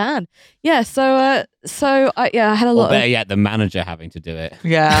free the hand. Yeah. So I had a lot. Or better yet, the manager having to do it.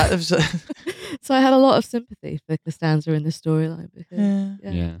 Yeah. So I had a lot of sympathy for Costanza in this storyline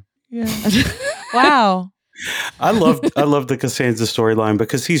because yeah. Wow. I love the Costanza storyline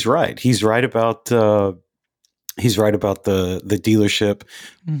because he's right. He's right about the dealership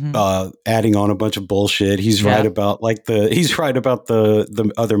adding on a bunch of bullshit. He's right about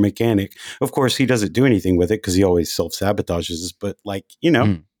the other mechanic. Of course, he doesn't do anything with it because he always self-sabotages. But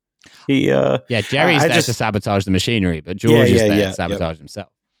he Jerry's there to sabotage the machinery, but George is there to sabotage himself.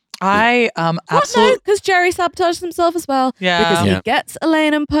 Absolutely, because Jerry sabotages himself as well. Yeah, because he gets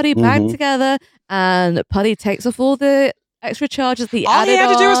Elaine and Putty back together, and Putty takes off all the extra charges. All he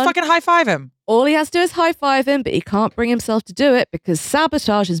had to do was fucking high five him. All he has to do is high five him, but he can't bring himself to do it because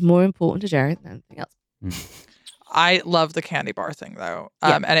sabotage is more important to Jerry than anything else. I love the candy bar thing though,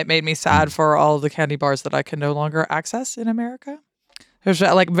 and it made me sad for all of the candy bars that I can no longer access in America. There's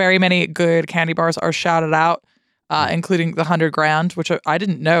like very many good candy bars are shouted out. Including the $100,000, which I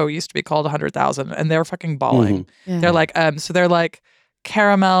didn't know used to be called 100,000, and they're fucking bawling. They're like, so they're like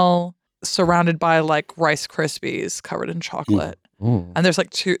caramel surrounded by like Rice Krispies covered in chocolate, and there's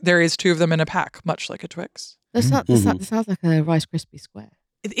like there is two of them in a pack, much like a Twix. This sounds like a Rice Krispie square.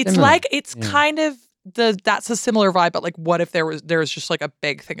 It's like kind of that's a similar vibe, but like what if there was just like a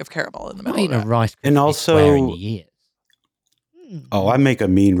big thing of caramel in the middle of it? A Rice Krispie and also square in years. Oh, I make a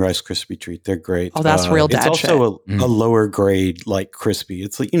mean Rice Krispie treat. They're great. Oh, that's real dad shit. It's also a lower grade like crispy.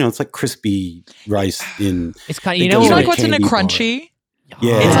 It's like it's like crispy rice in. It's kind of like what's in a crunchy.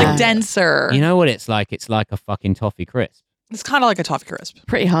 Yeah, it's like denser. You know what it's like? It's like a fucking toffee crisp. It's kind of like a toffee crisp.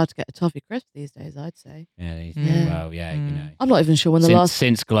 Pretty hard to get a toffee crisp these days, I'd say. Yeah. Well, I'm not even sure when the last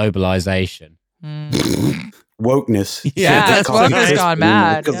since globalization. Wokeness. Yeah, wokeness gone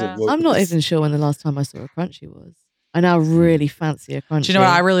mad. I'm not even sure when the last time I saw a crunchy was. I now really fancy a crunchy. Do you know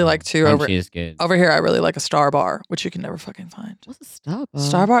what I really like too? Crunchy is good. Over here, I really like a Star Bar, which you can never fucking find. What's a Star Bar?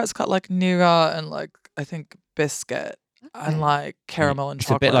 Star Bar, it's got like nougat and like I think biscuit and like caramel and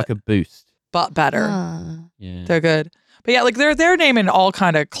chocolate. It's a bit like a Boost, but better. Yeah, they're good. But yeah, like they're naming all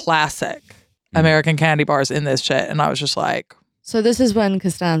kind of classic American candy bars in this shit, and I was just like. So this is when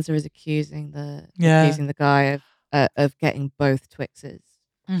Costanza is accusing the guy of getting both Twixes.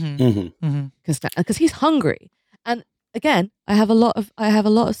 Because he's hungry. And again, I have a lot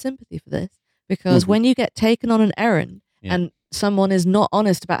of sympathy for this because when you get taken on an errand and someone is not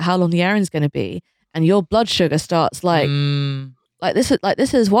honest about how long the errand's going to be, and your blood sugar starts like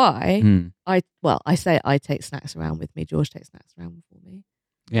this is why I say I take snacks around with me. George takes snacks around for me.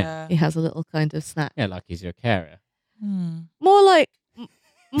 Yeah. He has a little kind of snack. Yeah, like he's your carer. More like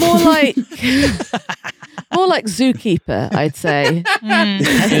more like zookeeper, I'd say.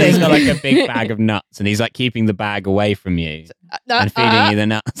 He's got like a big bag of nuts, and he's like keeping the bag away from you and feeding you the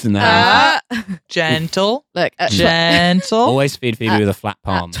nuts and the gentle. Look, gentle. Always feed Phoebe with a flat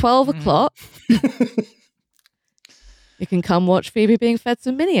palm. At 12 o'clock, you can come watch Phoebe being fed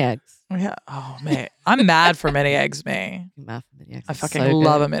some mini eggs. Yeah. Oh, mate. I'm mad for mini eggs, me. I'm mad for mini eggs. I It's fucking so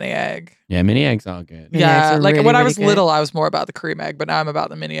love good. a mini egg. Yeah, mini eggs are good. Mini eggs Yeah. are Like really, when I really was good. little, I was more about the cream egg, but now I'm about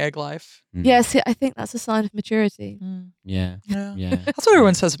the mini egg life. Yeah, see, I think that's a sign of maturity. Yeah. Yeah. Yeah. That's what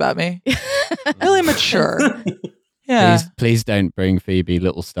everyone says about me. Really mature. Yeah. Please don't bring Phoebe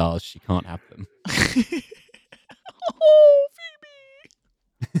little stars. She can't have them. Oh,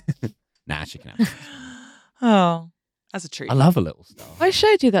 Phoebe. Nah, she can have them. Oh, that's a treat. I love a little star. I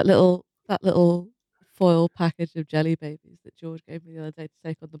showed you that little foil package of jelly babies that George gave me the other day to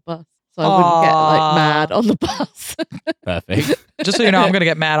take on the bus, so I wouldn't get like mad on the bus. Perfect. Just so you know, I'm going to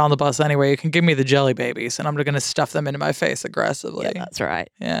get mad on the bus anyway. You can give me the jelly babies, and I'm going to stuff them into my face aggressively. Yeah, that's right.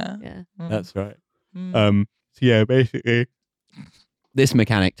 Yeah. Yeah. That's right. So yeah, basically, this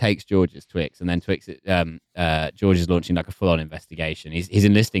mechanic takes George's Twix, and then George is launching like a full-on investigation. He's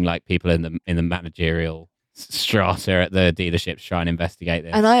enlisting like people in the managerial strata at the dealership to try and investigate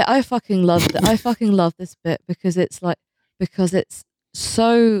this. And I fucking love it. I fucking love this bit because it's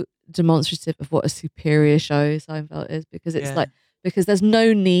so demonstrative of what a superior show Seinfeld is, because it's because there's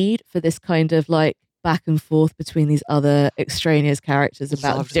no need for this kind of like back and forth between these other extraneous characters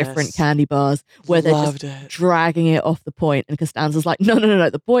about different candy bars where they're just dragging it off the point, and Costanza's like, no,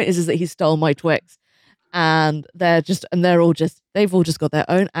 the point is that he stole my Twix, and they've all just got their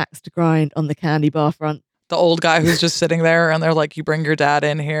own axe to grind on the candy bar front. The old guy who's just sitting there, and they're like, "You bring your dad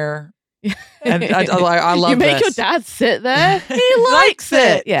in here," and I love. You make this. your dad sit there. He likes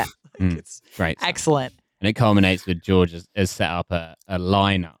it. Yeah, It's great, excellent. And it culminates with George has set up a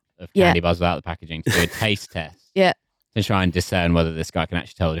lineup of candy bars without the packaging to do a taste test. Yeah. To try and discern whether this guy can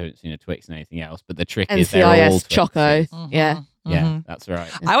actually tell the difference between a Twix and anything else. But the trick is NCIS they're all Choco. Yeah. Yeah, that's right.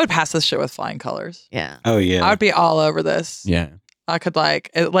 I would pass this shit with flying colors. Yeah. Oh yeah. I would be all over this. Yeah. I could like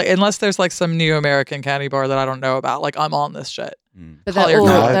unless there's like some new American candy bar that I don't know about. Like I'm on this shit. But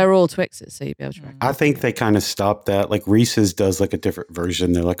they're all Twixes, so you'd be able to. I think they kind of stopped that. Like Reese's does like a different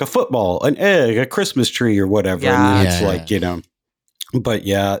version. They're like a football, an egg, a Christmas tree, or whatever. Yeah. And it's like, you know. But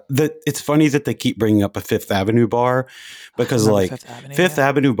yeah, it's funny that they keep bringing up a Fifth Avenue bar, because like Fifth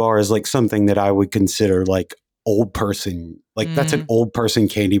Avenue bar is like something that I would consider like old person, like that's an old person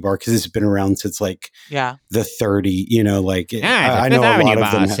candy bar, because it's been around since like the 30, you know, like I know a lot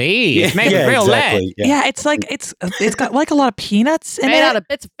of them. It's made with real lead. Yeah, it's like it's got like a lot of peanuts in it. Made out of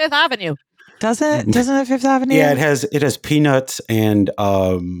bits of Fifth Avenue. Doesn't it Fifth Avenue? Yeah, it has peanuts and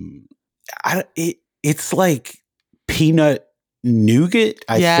it's like peanut nougat.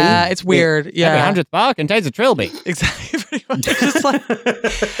 I think. It's weird. Yeah, every 100th bar contains a trilby. Exactly. Pretty much. It's just like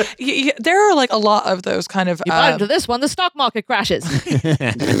there are like a lot of those kind of. You buy into this one, the stock market crashes.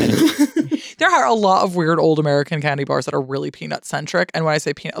 There are a lot of weird old American candy bars that are really peanut centric, and when I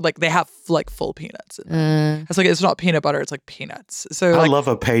say peanut, like they have like full peanuts in them. It's like it's not peanut butter; it's like peanuts. So I love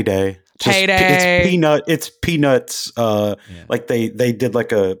a payday. It's peanuts. Like they did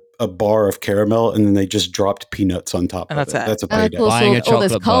like a bar of caramel, and then they just dropped peanuts on top of it. That's a payday. And of course, all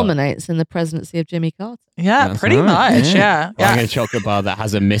this culminates in the presidency of Jimmy Carter. Yeah, that's pretty much. Yeah. Buying a chocolate bar that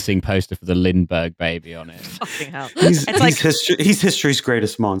has a missing poster for the Lindbergh baby on it. Fucking hell. He's history's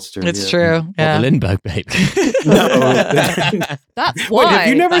greatest monster. It's true. Yeah. The Lindbergh baby. That's why. Wait, have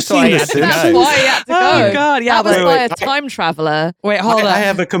you never seen this? That's why he had to go. Oh God, yeah. That was by a time traveler. Wait, hold on. I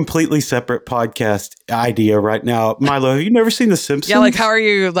have a completely separate podcast idea right now. Milo, have you never seen The Simpsons? Yeah, like how are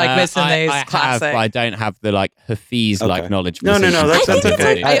you like missing these I classic? have, but I don't have the like Hafiz like knowledge. No, that's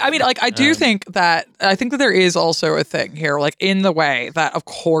okay. I mean, like I do think that there is also a thing here, like in the way that of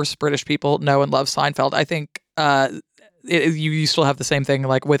course British people know and love Seinfeld. I think you still have the same thing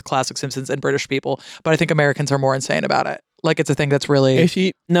like with classic Simpsons and British people, but I think Americans are more insane about it. Like it's a thing that's really.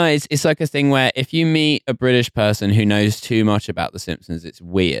 It's like a thing where if you meet a British person who knows too much about The Simpsons, it's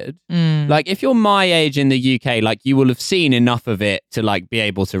weird. Like if you're my age in the UK, like you will have seen enough of it to like be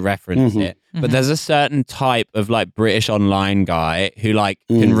able to reference it. But there's a certain type of like British online guy who like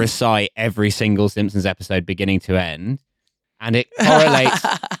can recite every single Simpsons episode beginning to end. And it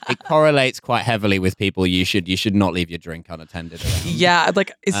correlates quite heavily with people you should not leave your drink unattended around. Yeah,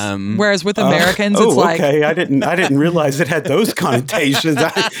 like whereas with Americans it's like okay, I didn't realize it had those connotations.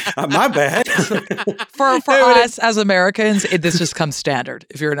 My bad. For us as Americans, this just comes standard.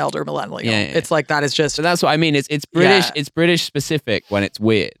 If you're an elder millennial, it's like that is just. So that's what I mean. It's British. Yeah. It's British specific when it's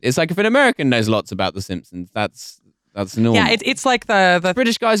weird. It's like if an American knows lots about The Simpsons, that's normal. Yeah, it's like the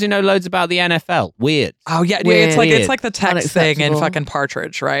British guys who know loads about the NFL. Weird. Oh yeah, weird. It's like the text thing in fucking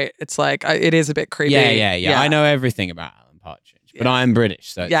Partridge, right? It's like it is a bit creepy. Yeah. I know everything about Alan Partridge, but I'm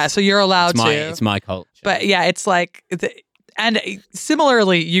British, so so you're allowed to. It's my culture. But yeah, it's like. And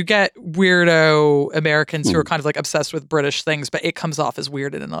similarly, you get weirdo Americans who are kind of like obsessed with British things, but it comes off as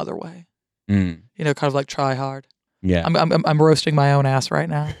weird in another way. You know, kind of like try hard. Yeah, I'm roasting my own ass right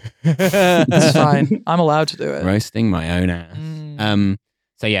now. It's fine. I'm allowed to do it. Roasting my own ass.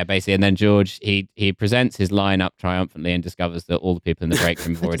 So yeah, basically, and then George he presents his line up triumphantly and discovers that all the people in the break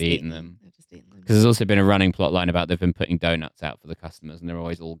room have already eaten them. Because there's also been a running plot line about they've been putting donuts out for the customers, and they're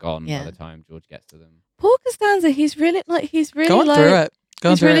always all gone by the time George gets to them. Paul Costanza, he's really going through it.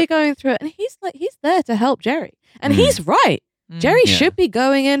 Going through it, and he's there to help Jerry, and he's right. Jerry should be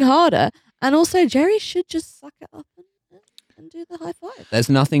going in harder. And also, Jerry should just suck it up and do the high five. There's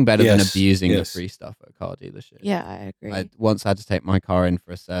nothing better than abusing the free stuff at a car dealership. Yeah, I agree. I once had to take my car in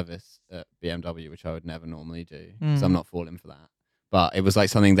for a service at BMW, which I would never normally do because I'm not falling for that. But it was like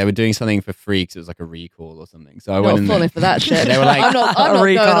something, they were doing something for free because it was like a recall or something. So I went in falling for that shit. They were like, I'm not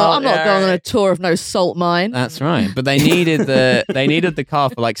going on a tour of no salt mine. That's right. But they needed the car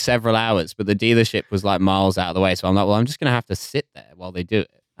for like several hours, but the dealership was like miles out of the way. So I'm like, well, I'm just going to have to sit there while they do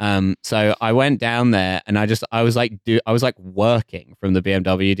it. So I went down there and I was like working from the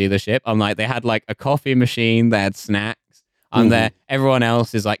BMW dealership. I'm like, they had like a coffee machine, they had snacks. I'm there. Everyone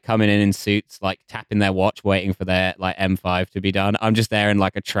else is like coming in suits, like tapping their watch, waiting for their like M5 to be done. I'm just there in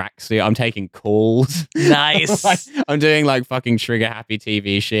like a tracksuit. I'm taking calls. Nice. Like, I'm doing like fucking trigger happy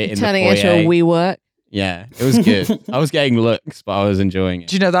TV shit in the foyer. Turning into a WeWork. Yeah, it was good. I was getting looks, but I was enjoying it.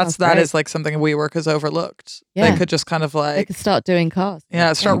 Do you know that is like something WeWork has overlooked? Yeah. They could just kind of like they could start doing cars.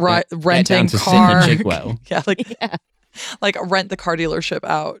 Yeah, start renting car. Yeah, like rent the car dealership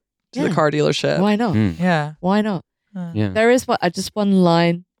out to the car dealership. Why not? Yeah, why not? Yeah. There is just one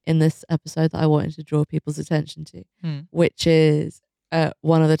line in this episode that I wanted to draw people's attention to, which is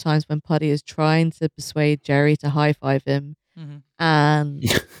one of the times when Puddy is trying to persuade Jerry to high five him, and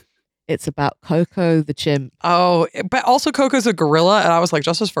it's about Coco the chimp. Oh, but also Coco's a gorilla, and I was like,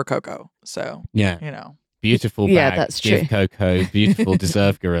 justice for Coco. So yeah, you know, beautiful bag. Yeah, that's Give true. Coco beautiful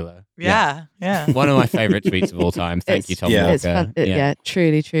deserve gorilla. Yeah. One of my favorite tweets of all time. Thank you, Tom Walker. It's fun.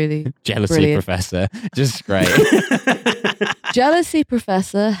 Truly. Jealousy brilliant. Professor. Just great. Jealousy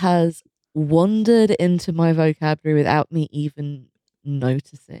Professor has wandered into my vocabulary without me even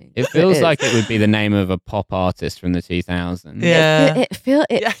noticing. It feels like it would be the name of a pop artist from the 2000s. Yeah. It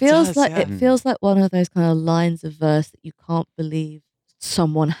feels like one of those kind of lines of verse that you can't believe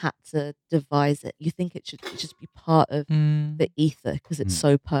someone had to devise it. You think it should just be part of the ether because it's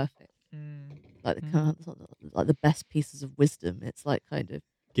so perfect. Like the kind of, like the best pieces of wisdom. It's like kind of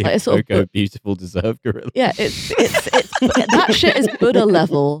Give like Coco beautiful deserve gorilla. Yeah, it's that shit is Buddha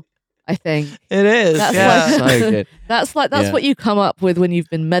level. I think it is. That's so good. That's what you come up with when you've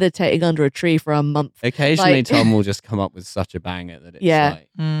been meditating under a tree for a month. Occasionally, Tom will just come up with such a banger that it's like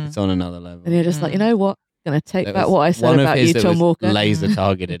it's on another level. And you're just like, you know what? I'm gonna take back what I said about you, Tom Walker. Laser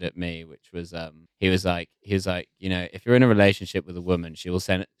targeted at me, which was he was like, you know, if you're in a relationship with a woman, she will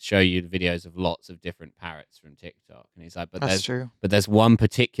show you videos of lots of different parrots from TikTok, and he's like, that's true. But there's one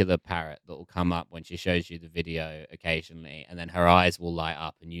particular parrot that will come up when she shows you the video occasionally, and then her eyes will light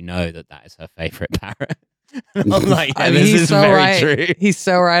up, and you know that is her favorite parrot. I'm like, this is so very true. He's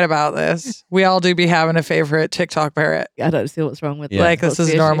so right about this. We all do be having a favorite TikTok parrot. I don't see what's wrong with like this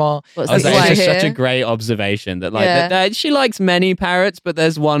is normal. It's just such a great observation that that she likes many parrots, but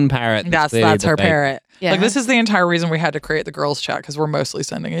there's one parrot that's her parrot. Yeah. Like this is the entire reason we had to create the girls chat, because we're mostly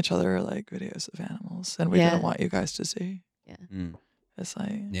sending each other like videos of animals, and we didn't want you guys to see. Yeah. It's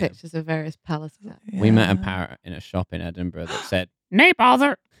like pictures of various palaces. Yeah. We met a parrot in a shop in Edinburgh that said, "Nay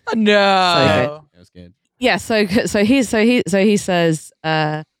bother." No. It was good. Yeah, so he says,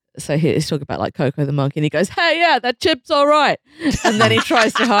 so he's talking about like Coco the monkey, and he goes, "Hey, yeah, that chip's all right," and then he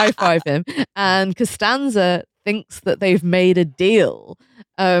tries to high five him, and Costanza thinks that they've made a deal,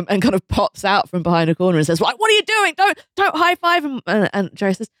 and kind of pops out from behind a corner and says, "Like, what are you doing? Don't high five him." And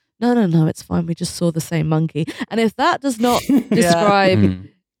Jerry says, "No, it's fine. We just saw the same monkey." And if that does not describe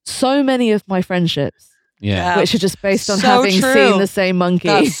so many of my friendships. Yeah. Which are just based on So having true. seen the same monkey.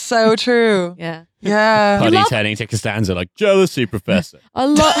 That's so true. Yeah. Yeah. Puddy turning to Costanza like, jealousy, Professor. I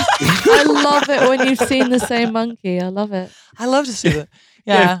love it when you've seen the same monkey. I love it. I love to see that.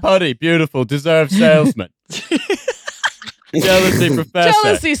 Yeah. Puddy, beautiful, deserved salesman. Jealousy, Professor.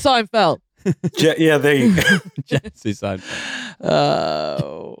 Jealousy, Seinfeld. Yeah, there you go. Jealousy, Seinfeld.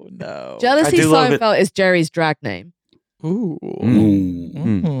 Oh, no. Jealousy, do love Seinfeld is Jerry's drag name. Ooh.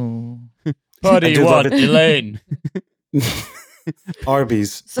 Mm. Ooh. Puddy, I do love what? it. Elaine.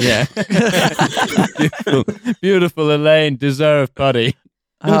 Arby's. Yeah. Beautiful Elaine, deserved Puddy.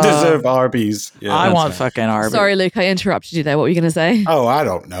 Deserve Arby's. Yeah, I that's want right. fucking Arby's. Sorry, Luke, I interrupted you there. What were you going to say? Oh, I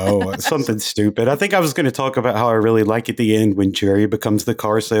don't know. Something stupid. I think I was going to talk about how I really like at the end when Jerry becomes the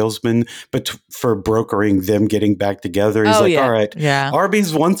car salesman, but for brokering them getting back together. He's like, all right, Yeah.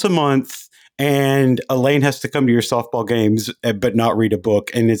 Arby's once a month, and Elaine has to come to your softball games, but not read a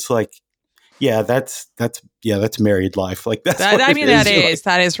book. And it's like, yeah, that's married life. Like that's. That Like,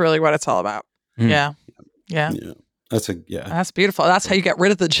 that is really what it's all about. Mm. Yeah. Yeah. yeah, That's beautiful. That's how you get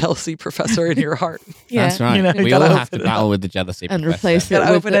rid of the jealousy professor in your heart. Yeah. That's right. You know, you we all gotta have to open it battle up. with the jealousy, And Professor. replace it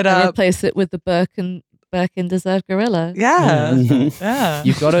Gotta with open it up. replace it with the Birkin deserved gorilla. Yeah. Mhm. Yeah.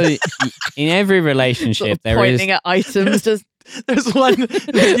 You've got to, in every relationship, Sort of there pointing is. at items, just There's one.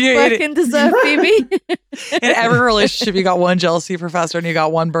 Birkin deserved Phoebe. In every relationship, you got one jealousy professor and you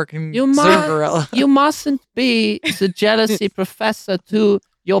got one Birkin You gorilla. You mustn't be the jealousy professor to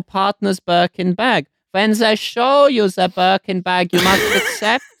your partner's Birkin bag. When they show you the Birkin bag, you must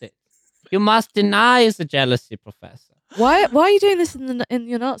accept it. You must deny the jealousy professor. Why are you doing this in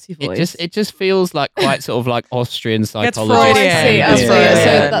your Nazi voice? It just feels like quite sort of like Austrian psychology. Oh, I Freudian. see. I see.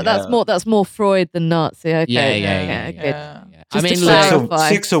 Yeah. So that's more Freud than Nazi. Okay. Yeah. Good. Yeah. Just I mean, to look, clarify.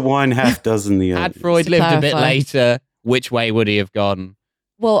 six of one, half dozen the other. had Freud to lived a bit clarify. later, which way would he have gone?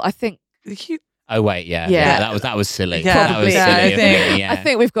 Well, I think Oh wait, yeah, Yeah. that was silly. Yeah, that was probably. silly. Yeah, of I think- me, yeah. I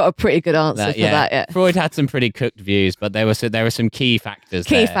think we've got a pretty good answer for that. Yeah. Freud had some pretty cooked views, but there were some key factors.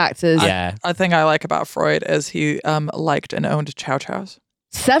 Key there. factors. Yeah, A thing I like about Freud is he liked and owned chow chows.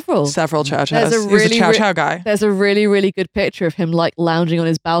 Several. Several chow chows. There's a He was a really chow chow guy. There's a really, really good picture of him like lounging on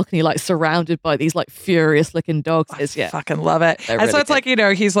his balcony, like surrounded by these like furious looking dogs. I It's, yeah. fucking love it. They're And so really it's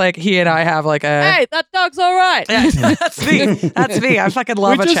like, he's like, he and I have like a. Hey, that dog's all right. Yeah, that's me. That's me. I fucking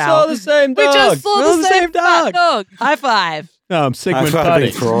love we a just chow. saw the same We dog. just saw We're the same fat dog. High five. No, I'm Sigmund I've got Puddy.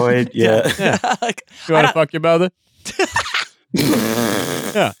 big Freud. Yeah. Like, You want I to fuck your mother?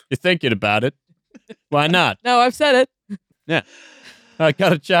 Yeah, you're thinking about it. Why not? No, I've said it. I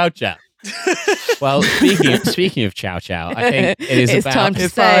got a chow chow. Well, speaking of chow chow, I think it is It's about. time to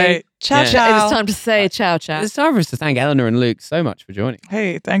it's say my chow Yeah. chow. It is time to say ciao ciao. It's time for us to thank Eleanor and Luke so much for joining.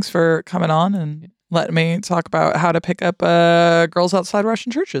 Hey, thanks for coming on and letting me talk about how to pick up girls outside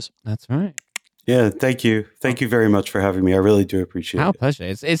Russian churches. That's right. Yeah, thank you. Thank you very much for having me. I really do appreciate Our it. pleasure.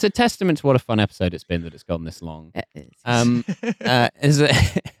 It's a testament to what a fun episode it's been that it's gone this long. It is.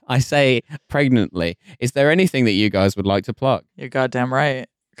 I say pregnantly, is there anything that you guys would like to plug? You're goddamn right.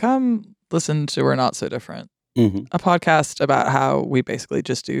 Come listen to We're Not So Different, Mhm. a podcast about how we basically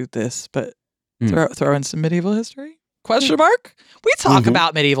just do this, but throw in some medieval history? Question mark? We talk Mhm.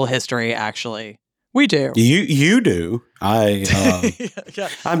 about medieval history, actually. We do. You do. Yeah.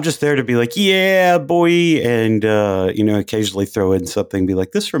 I'm just there to be like, yeah, boy, and occasionally throw in something, be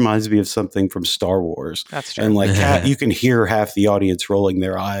like, this reminds me of something from Star Wars, That's true. and like you can hear half the audience rolling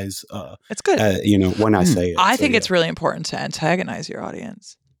their eyes. It's good. When I say it. I So, think yeah. it's really important to antagonize your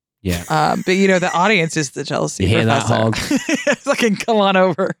audience. Yeah. But the audience is the jealousy You hear that, professor. Fucking come on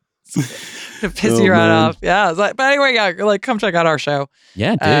over. To piss Oh, you right man. off. Yeah. It's like, but anyway, yeah, like come check out our show.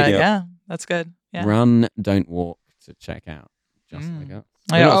 Yeah, dude. Yeah, that's good. Yeah. Run, don't walk to check out. Just Mm. like us.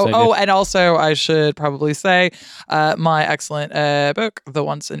 Yeah, and also I should probably say my excellent book, The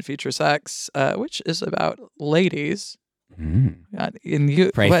Once and Future Sex, which is about ladies.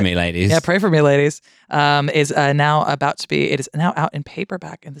 Pray for me, ladies. Yeah, pray for me, ladies. Is now about to be. It is now out in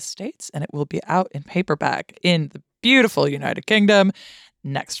paperback in the States, and it will be out in paperback in the beautiful United Kingdom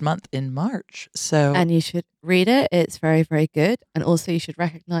next month in March. So, And you should read it. It's very, very good. And also, you should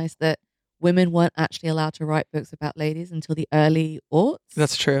recognize that women weren't actually allowed to write books about ladies until the early aughts.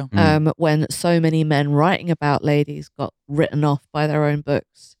 that's true. When so many men writing about ladies got written off by their own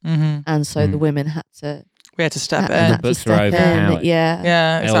books, Mm-hmm. and so the women had to. We had to step had in. The to books were step in. overpowered. Yeah.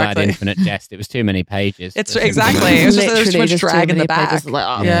 Yeah, They all had exactly. infinite jest. It was too many pages. It's There's too many exactly. It was just there's too Literally, much just too drag in many the back. pages. Like,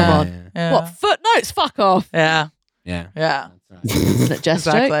 oh, Yeah. come on. Yeah. What footnotes? Fuck off. Yeah. Yeah. Yeah. That's right. Isn't it just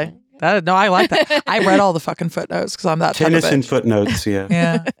Exactly. No, I like that. I read all the fucking footnotes because I'm that type of Tennyson bitch. footnotes. Yeah.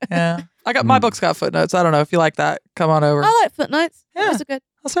 Yeah, yeah. I got my book's got footnotes. I don't know if you like that. Come on over. I like footnotes. Yeah. Those are good.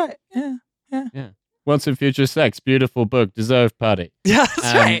 That's right. Yeah. Once in Future Sex, beautiful book, deserved putty. Yeah,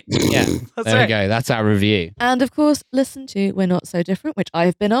 that's right. Yeah, there we go. That's our review. And of course, listen to We're Not So Different, which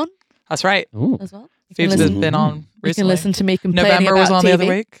I've been on. That's right. Ooh. As well. Phoebe's been on recently. You can listen to me complaining November about was on TV. the other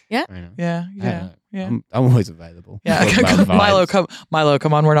week. Yeah. Yeah. I'm always available. Yeah. Milo,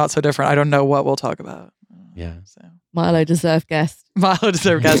 come on. We're Not So Different. I don't know what we'll talk about. Yeah. So. Milo deserved guest. Milo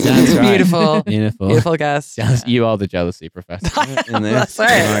deserved guest. That's right. Beautiful guest. You are the jealousy professor. That's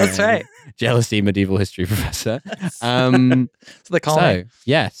right. Jealousy medieval history professor. So they call me. So,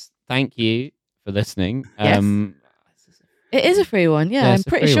 yes, thank you for listening. Yes. It is a free one. Yeah, I'm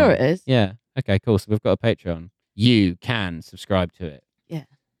pretty sure it is. Yeah. Okay, cool. So we've got a Patreon. You can subscribe to it. Yeah.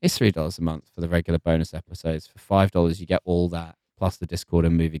 It's $3 a month for the regular bonus episodes. For $5, you get all that, plus the Discord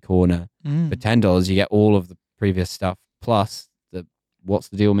and Movie Corner. For $10, you get all of the previous stuff, plus the What's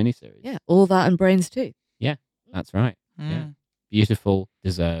the Deal miniseries. Yeah, all that and Brains too. Yeah, that's right. Yeah. Beautiful,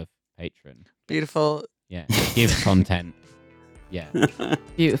 deserve patron. Beautiful. Yeah. Give content. Yeah.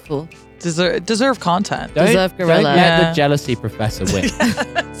 Beautiful. Deserve content. Deserve gorilla. Don't let the jealousy professor win.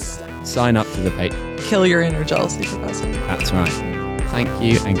 Yes. Sign up to the Patreon. Kill your inner jealousy professor. That's right. Thank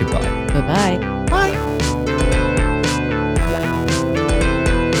you and goodbye. Bye-bye. Bye.